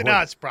 Right, I think. it's an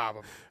us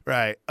problem.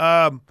 Right.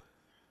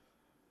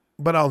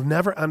 But I'll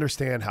never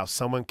understand how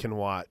someone can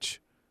watch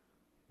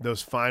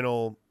those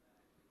final,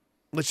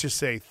 let's just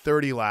say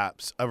 30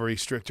 laps of a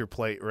restrictor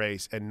plate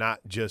race and not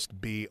just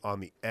be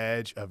on the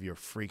edge of your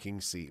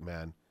freaking seat,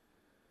 man.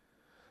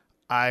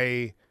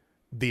 The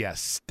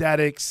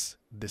aesthetics,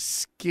 the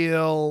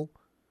skill,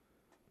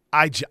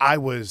 I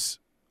was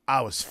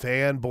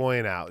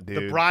fanboying out,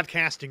 dude. The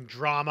broadcasting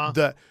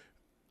drama.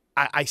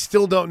 I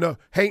still don't know.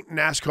 Hey,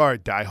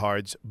 NASCAR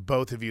diehards,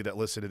 both of you that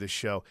listen to this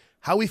show,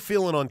 how we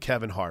feeling on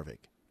Kevin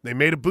Harvick? They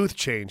made a booth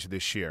change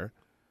this year,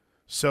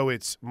 so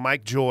it's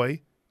Mike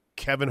Joy,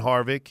 Kevin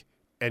Harvick,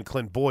 and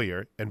Clint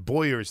Boyer, and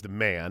Boyer's the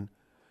man.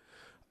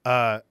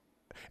 And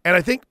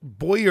I think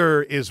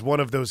Boyer is one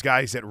of those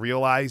guys that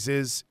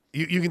realizes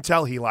you can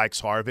tell he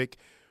likes Harvick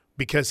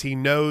because he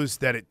knows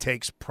that it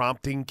takes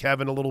prompting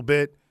Kevin a little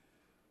bit,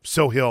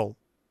 so he'll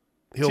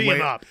tee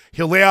him up.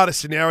 He'll lay out a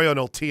scenario and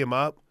he'll tee him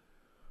up.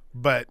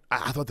 But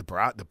I thought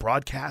the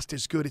broadcast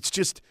is good. It's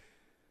just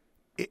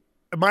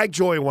Mike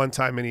Joy one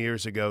time many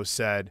years ago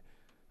said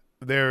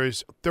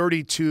there's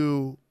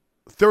 32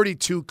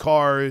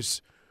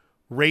 cars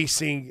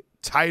racing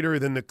tighter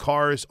than the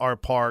cars are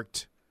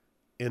parked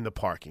in the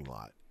parking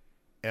lot.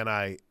 And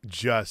I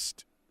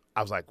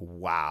was like,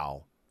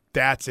 wow,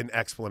 that's an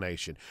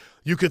explanation.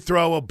 You could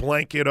throw a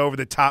blanket over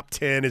the top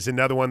 10 is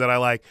another one that I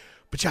like.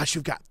 But, Josh,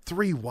 you've got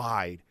 3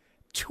 wide,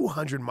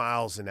 200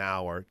 miles an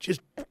hour.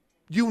 Just,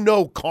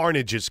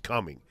 carnage is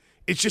coming.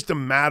 It's just a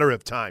matter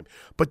of time.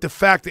 But the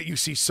fact that you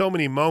see so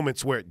many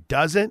moments where it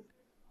doesn't,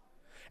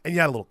 and you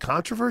had a little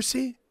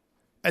controversy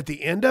at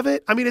the end of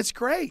it, I mean, it's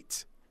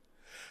great.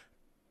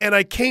 And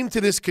I came to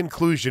this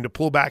conclusion to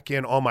pull back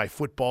in all my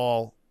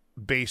football,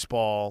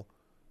 baseball,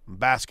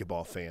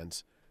 basketball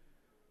fans.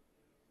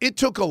 It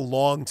took a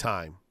long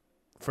time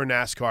for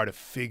NASCAR to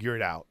figure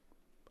it out.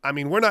 I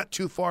mean, we're not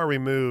too far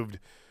removed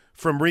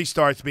from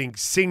restarts being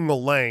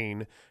single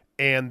lane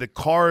and the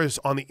cars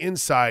on the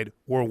inside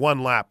were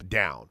 1 lap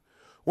down.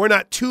 We're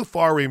not too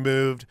far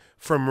removed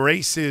from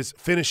races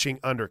finishing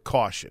under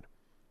caution.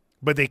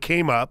 But they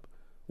came up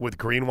with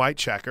green-white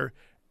checker,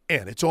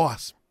 and it's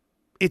awesome.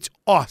 It's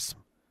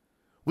awesome.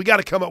 We got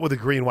to come up with a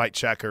green-white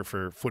checker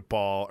for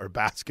football or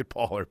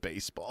basketball or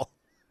baseball.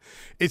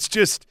 It's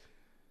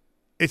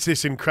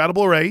this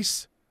incredible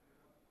race.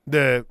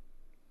 The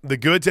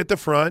goods at the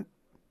front.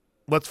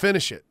 Let's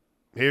finish it.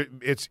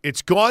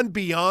 It's gone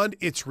beyond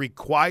its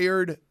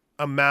required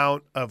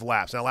amount of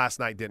laps. Now, last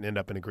night didn't end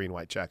up in a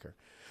green-white checker.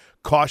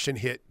 Caution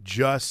hit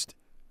just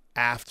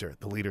after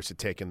the leaders had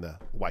taken the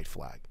white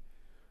flag.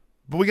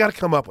 But we got to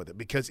come up with it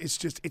because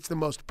it's the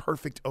most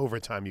perfect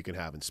overtime you can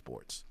have in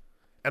sports.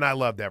 And I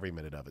loved every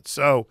minute of it.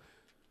 So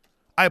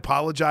I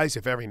apologize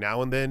if every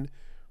now and then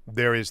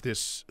there is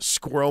this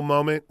squirrel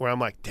moment where I'm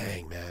like,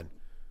 dang, man,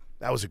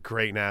 that was a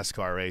great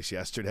NASCAR race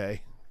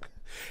yesterday.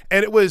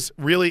 And it was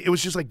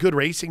just like good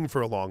racing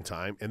for a long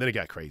time, and then it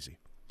got crazy.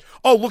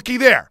 Oh, looky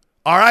there.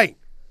 All right.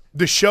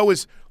 The show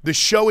is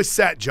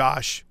set,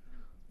 Josh.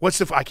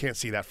 I can't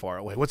see that far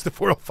away. What's the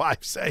 405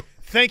 say?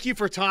 Thank you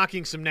for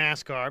talking some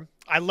NASCAR.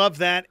 I love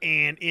that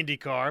and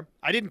IndyCar.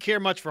 I didn't care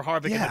much for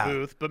Harvick in the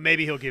booth, but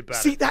maybe he'll get better.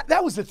 See,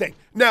 that was the thing.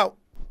 Now,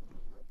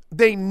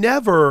 they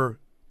never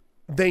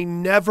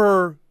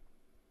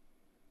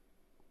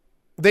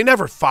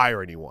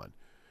fire anyone.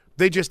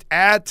 They just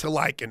add to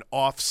like an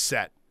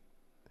offset.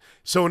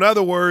 So in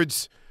other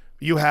words,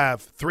 you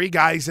have 3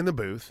 guys in the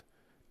booth,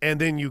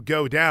 and then you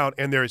go down,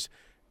 and there's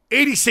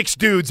 86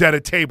 dudes at a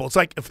table. It's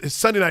like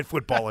Sunday Night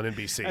Football on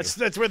NBC.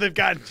 That's where they've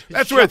gotten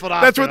shuffled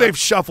off. That's where they've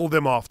shuffled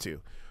them off to.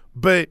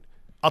 But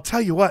I'll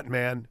tell you what,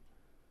 man.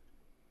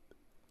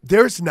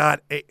 There's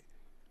not a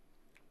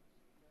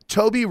 –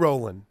 Toby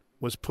Rowland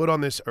was put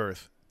on this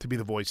earth to be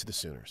the voice of the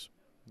Sooners.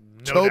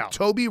 No doubt.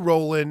 Toby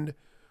Rowland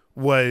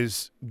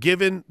was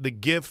given the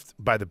gift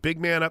by the big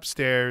man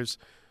upstairs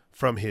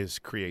from his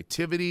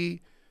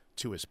creativity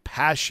to his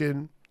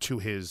passion to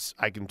his –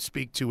 I can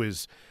speak to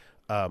his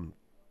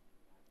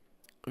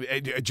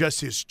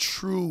just his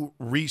true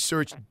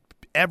research,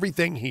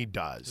 everything he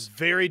does.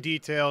 Very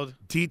detailed.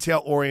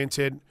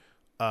 Detail-oriented.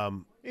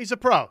 He's a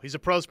pro. He's a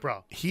pro's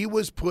pro. He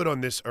was put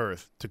on this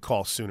earth to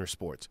call Sooner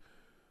sports.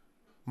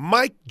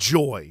 Mike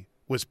Joy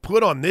was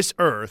put on this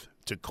earth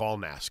to call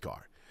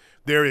NASCAR.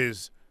 There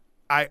is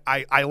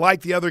I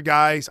like the other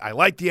guys. I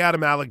like the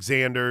Adam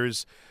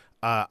Alexanders.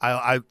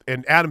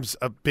 And Adam's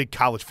a big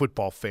college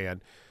football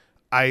fan.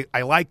 I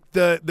like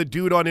the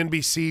dude on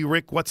NBC,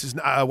 Rick. What's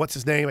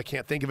his name? I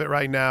can't think of it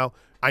right now.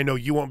 I know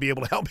you won't be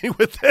able to help me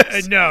with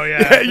this. No,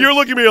 yeah. You're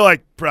looking at me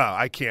like, bro,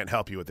 I can't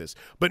help you with this.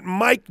 But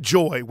Mike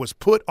Joy was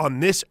put on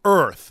this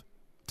earth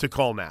to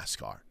call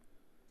NASCAR,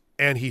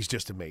 and he's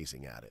just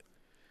amazing at it.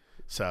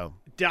 So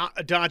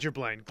Dodger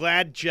Blaine.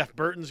 Glad Jeff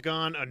Burton's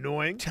gone.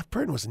 Annoying. Jeff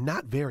Burton was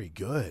not very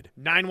good.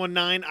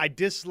 919. I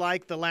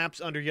dislike the laps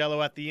under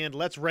yellow at the end.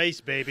 Let's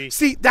race, baby.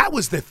 See, that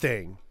was the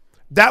thing.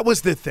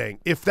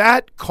 If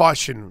that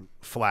caution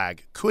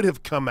flag could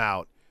have come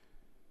out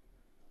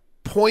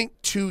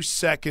 0.2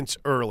 seconds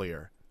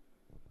earlier,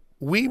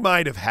 we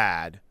might have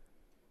had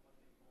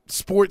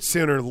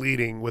SportsCenter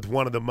leading with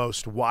one of the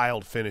most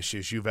wild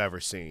finishes you've ever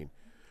seen.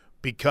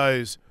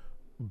 Because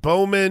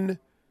Bowman,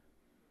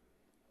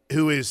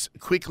 who is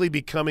quickly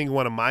becoming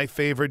one of my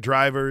favorite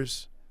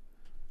drivers,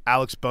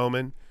 Alex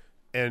Bowman,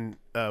 and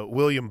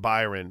William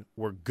Byron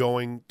were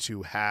going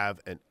to have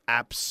an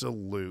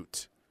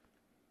absolute –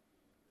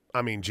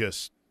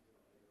 just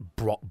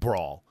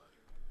brawl.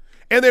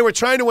 And they were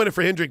trying to win it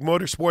for Hendrick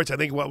Motorsports. I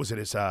think, what was it,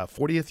 his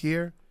 40th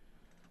year?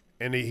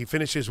 And he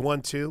finishes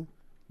 1-2.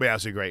 But yeah, it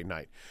was a great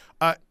night.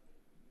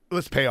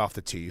 Let's pay off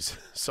the tease.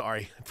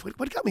 Sorry.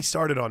 What got me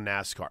started on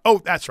NASCAR? Oh,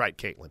 that's right,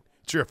 Caitlin.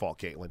 It's your fault,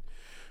 Caitlin.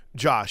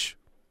 Josh,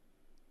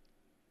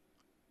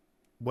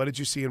 what did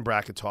you see in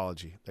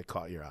bracketology that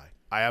caught your eye?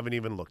 I haven't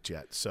even looked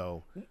yet.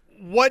 So,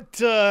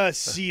 what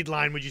seed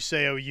line would you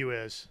say OU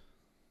is?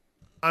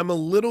 I'm a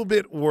little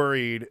bit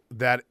worried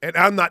that, and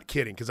I'm not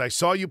kidding, because I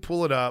saw you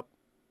pull it up,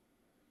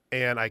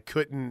 and I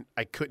couldn't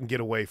get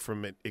away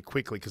from it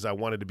quickly because I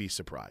wanted to be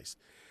surprised.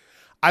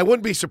 I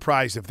wouldn't be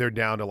surprised if they're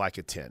down to like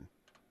a 10,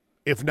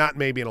 if not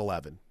maybe an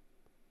 11.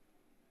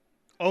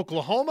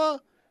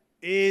 Oklahoma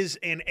is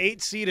an 8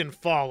 seed and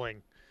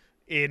falling.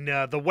 in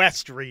the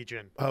West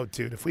region. Oh,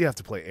 dude, if we have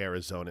to play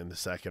Arizona in the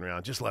second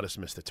round, just let us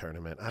miss the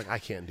tournament. I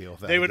can't deal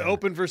with that. They would again.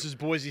 open versus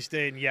Boise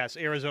State, and yes,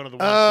 Arizona the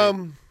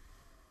 1 seed.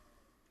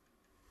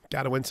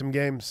 Got to win some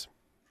games.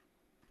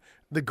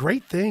 The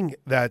great thing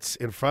that's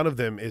in front of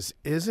them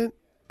isn't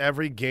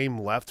every game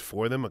left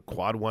for them a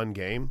quad one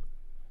game?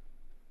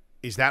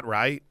 Is that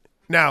right?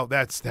 Now,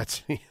 that's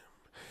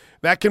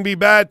that can be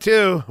bad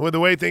too with the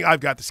way I've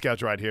got the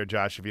schedule right here,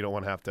 Josh, if you don't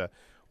want to have to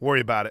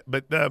worry about it.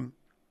 But,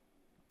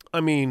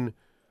 I mean,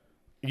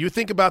 you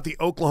think about the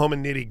Oklahoma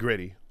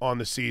nitty-gritty on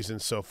the season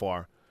so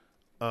far.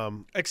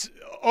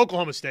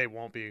 Oklahoma State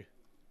won't be.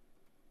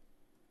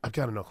 I've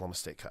got an Oklahoma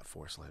State cut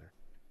for us later.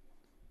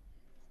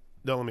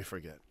 Don't let me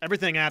forget.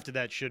 Everything after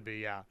that should be,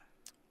 yeah.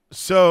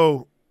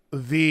 So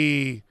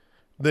the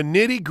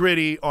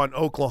nitty-gritty on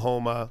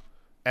Oklahoma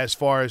as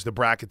far as the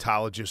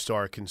bracketologists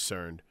are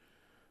concerned,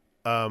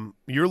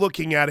 you're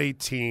looking at a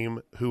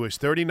team who is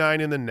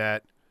 39 in the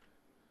net.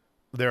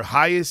 Their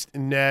highest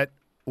net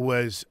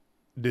was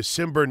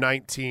December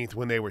 19th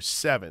when they were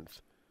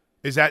 7th.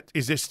 Is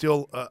this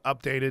still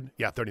updated?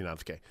 Yeah,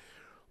 39th. Okay.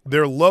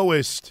 The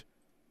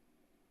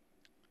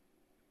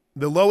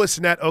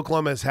lowest net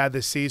Oklahoma has had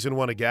this season,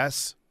 want to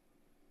guess?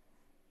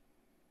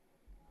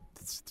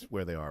 It's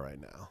where they are right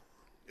now.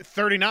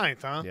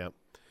 39th, huh? Yeah.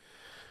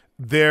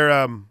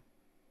 They're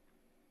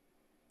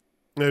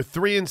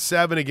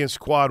 3-7 against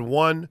quad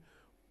one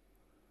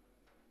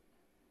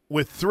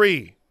with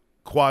 3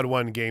 quad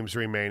one games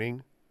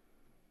remaining.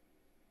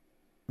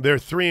 They're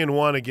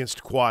 3-1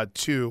 against quad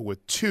two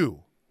with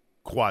 2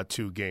 quad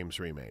two games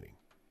remaining.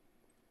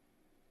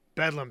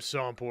 Bedlam's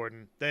so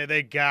important.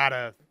 They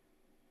gotta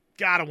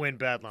win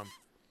Bedlam.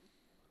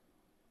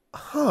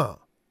 Huh.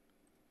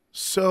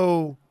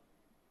 So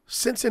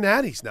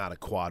Cincinnati's not a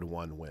quad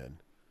one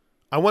win.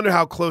 I wonder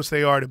how close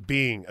they are to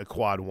being a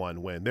quad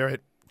one win. They're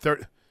at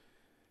third.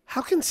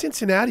 How can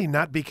Cincinnati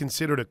not be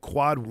considered a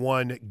quad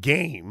one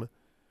game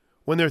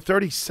when they're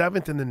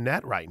 37th in the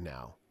net right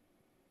now?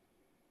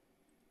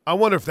 I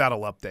wonder if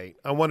that'll update.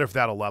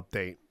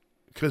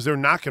 Because they're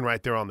knocking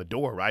right there on the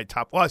door, right?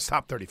 It's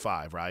top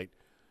 35, right?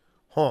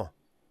 Huh.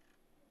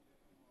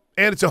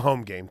 And it's a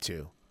home game,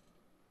 too.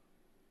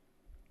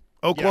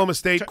 Oklahoma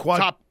State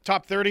quad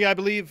top 30, I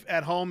believe,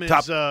 at home is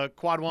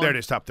quad one. There it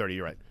is, top 30.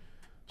 You're right.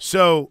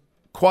 So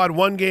quad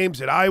one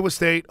games at Iowa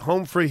State,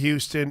 home for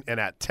Houston, and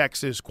at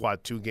Texas,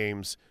 quad two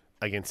games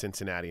against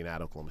Cincinnati and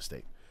at Oklahoma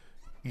State.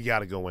 You got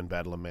to go win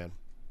Bedlam, man.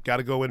 Got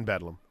to go win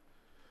Bedlam.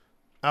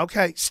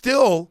 Okay,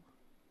 still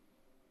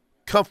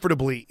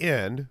comfortably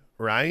in,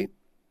 right?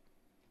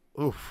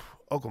 Oof.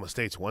 Oklahoma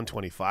State's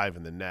 125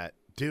 in the net.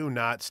 Do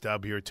not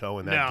stub your toe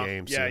in that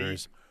game,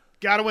 Sooners.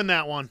 Got to win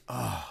that one.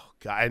 Oh,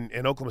 God.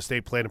 And Oklahoma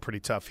State playing pretty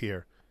tough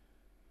here.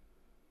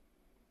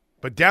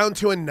 But down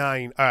to a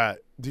 9.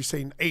 Did you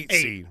say 8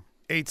 seed?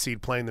 8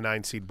 seed playing the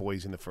 9 seed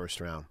boys in the first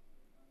round.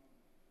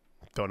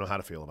 Don't know how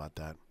to feel about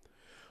that.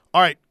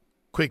 All right,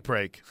 quick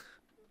break.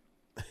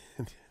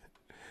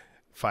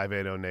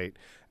 580 Nate.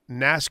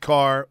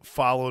 NASCAR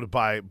followed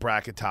by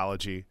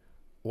bracketology.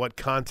 What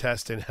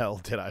contest in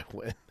hell did I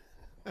win?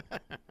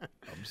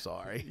 I'm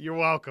sorry. You're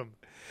welcome.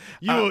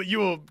 You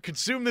will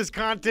consume this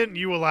content and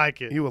you will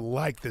like it. You will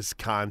like this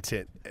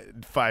content,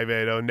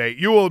 580 Nate.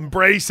 You will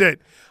embrace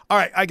it. All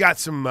right, I got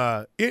some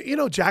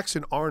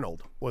Jackson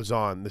Arnold was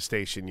on the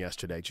station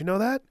yesterday. Did you know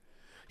that?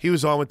 He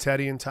was on with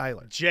Teddy and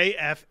Tyler.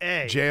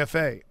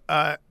 JFA.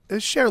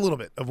 Let's share a little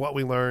bit of what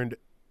we learned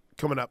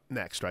coming up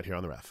next right here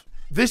on the Ref.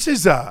 This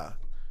is a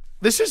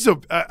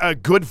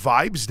good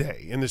vibes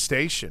day in the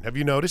station. Have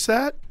you noticed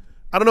that?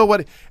 I don't know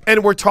what –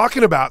 and we're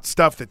talking about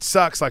stuff that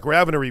sucks, like we're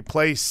having to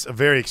replace a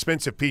very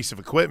expensive piece of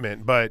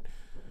equipment, but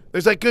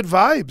there's like good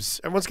vibes.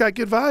 Everyone's got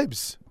good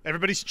vibes.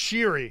 Everybody's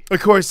cheery.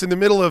 Of course, in the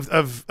middle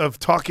of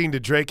talking to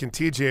Drake and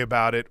TJ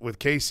about it with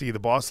Casey,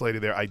 the boss lady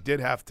there, I did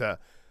have to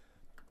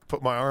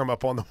put my arm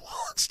up on the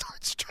wall and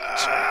start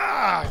stretching.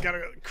 Got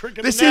a crick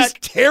in this the neck. Is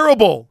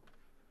terrible.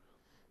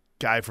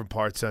 Guy from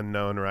Parts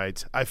Unknown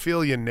writes, I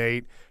feel you,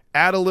 Nate.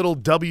 Add a little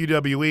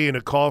WWE and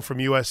a call from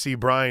USC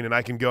Brian, and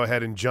I can go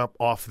ahead and jump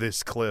off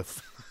this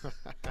cliff.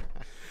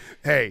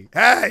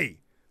 Hey,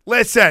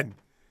 listen.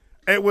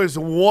 It was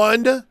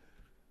one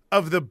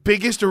of the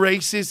biggest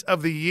races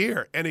of the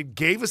year, and it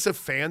gave us a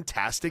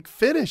fantastic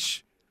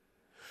finish.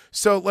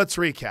 So let's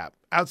recap.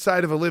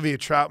 Outside of Olivia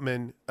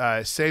Trautman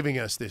saving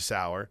us this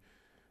hour,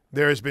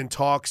 there has been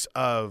talks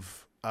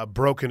of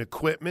broken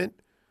equipment,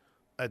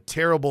 a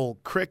terrible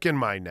crick in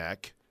my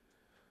neck,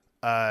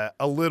 a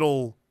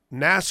little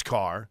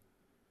NASCAR,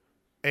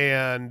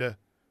 and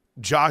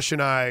Josh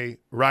and I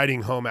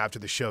riding home after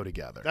the show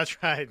together.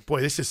 That's right. Boy,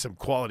 this is some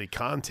quality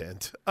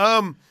content.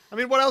 I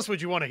mean, what else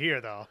would you want to hear,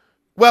 though?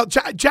 Well,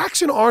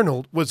 Jackson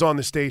Arnold was on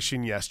the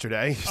station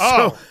yesterday.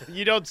 Oh,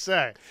 you don't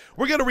say.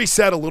 We're going to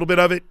reset a little bit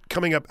of it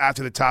coming up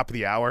after the top of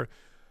the hour.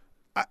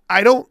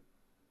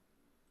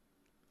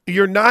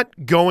 You're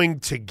not going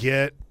to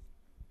get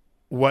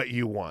what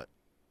you want.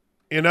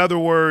 In other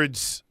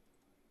words,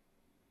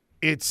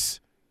 it's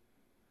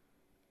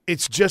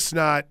just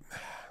not.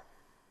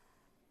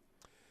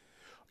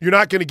 You're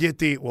not going to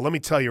get well, let me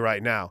tell you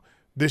right now,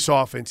 this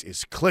offense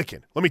is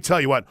clicking. Let me tell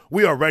you what,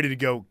 we are ready to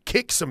go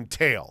kick some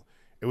tail.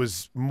 It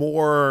was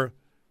more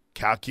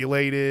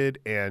calculated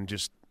and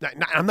just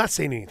I'm not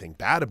saying anything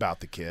bad about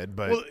the kid,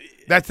 but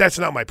that's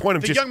not my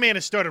point. The young man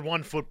has started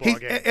one football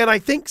game. And I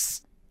think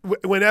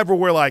whenever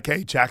we're like,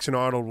 hey, Jackson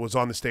Arnold was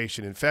on the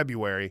station in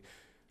February,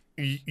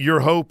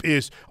 your hope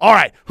is, all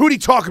right, who'd he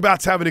talk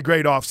about's having a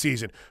great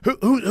offseason?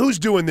 Who's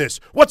doing this?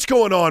 What's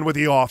going on with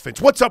the offense?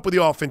 What's up with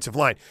the offensive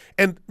line?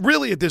 And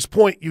really at this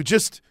point, you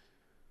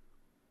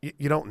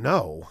don't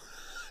know.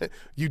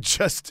 You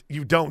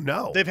don't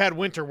know. They've had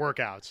winter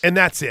workouts. And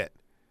that's it.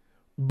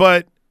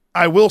 But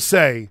I will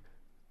say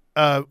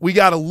we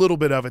got a little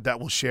bit of it that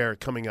we'll share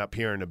coming up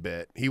here in a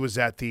bit. He was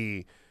at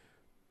the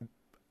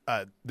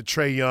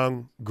Trae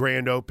Young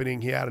grand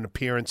opening. He had an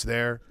appearance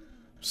there.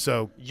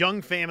 So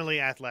Young Family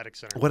Athletic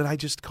Center. What did I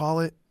just call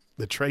it?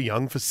 The Trae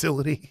Young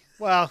facility?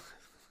 Well,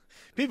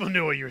 people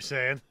knew what you were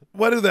saying.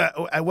 Does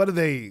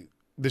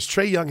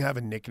Trae Young have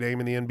a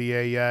nickname in the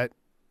NBA yet?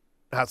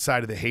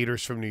 Outside of the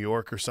haters from New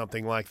York or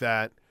something like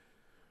that?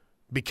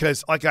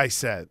 Because, like I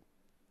said,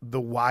 the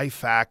Y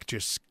fact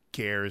just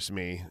scares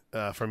me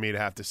for me to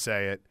have to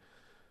say it.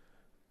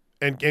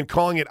 And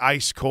calling it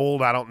ice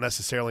cold, I don't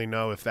necessarily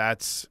know if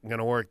that's going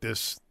to work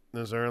this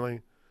early.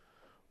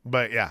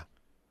 But, yeah.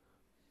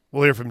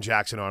 We'll hear from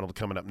Jackson Arnold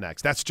coming up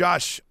next. That's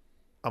Josh.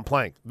 I'm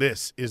playing.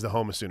 This is the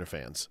Home of Sooner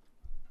Fans.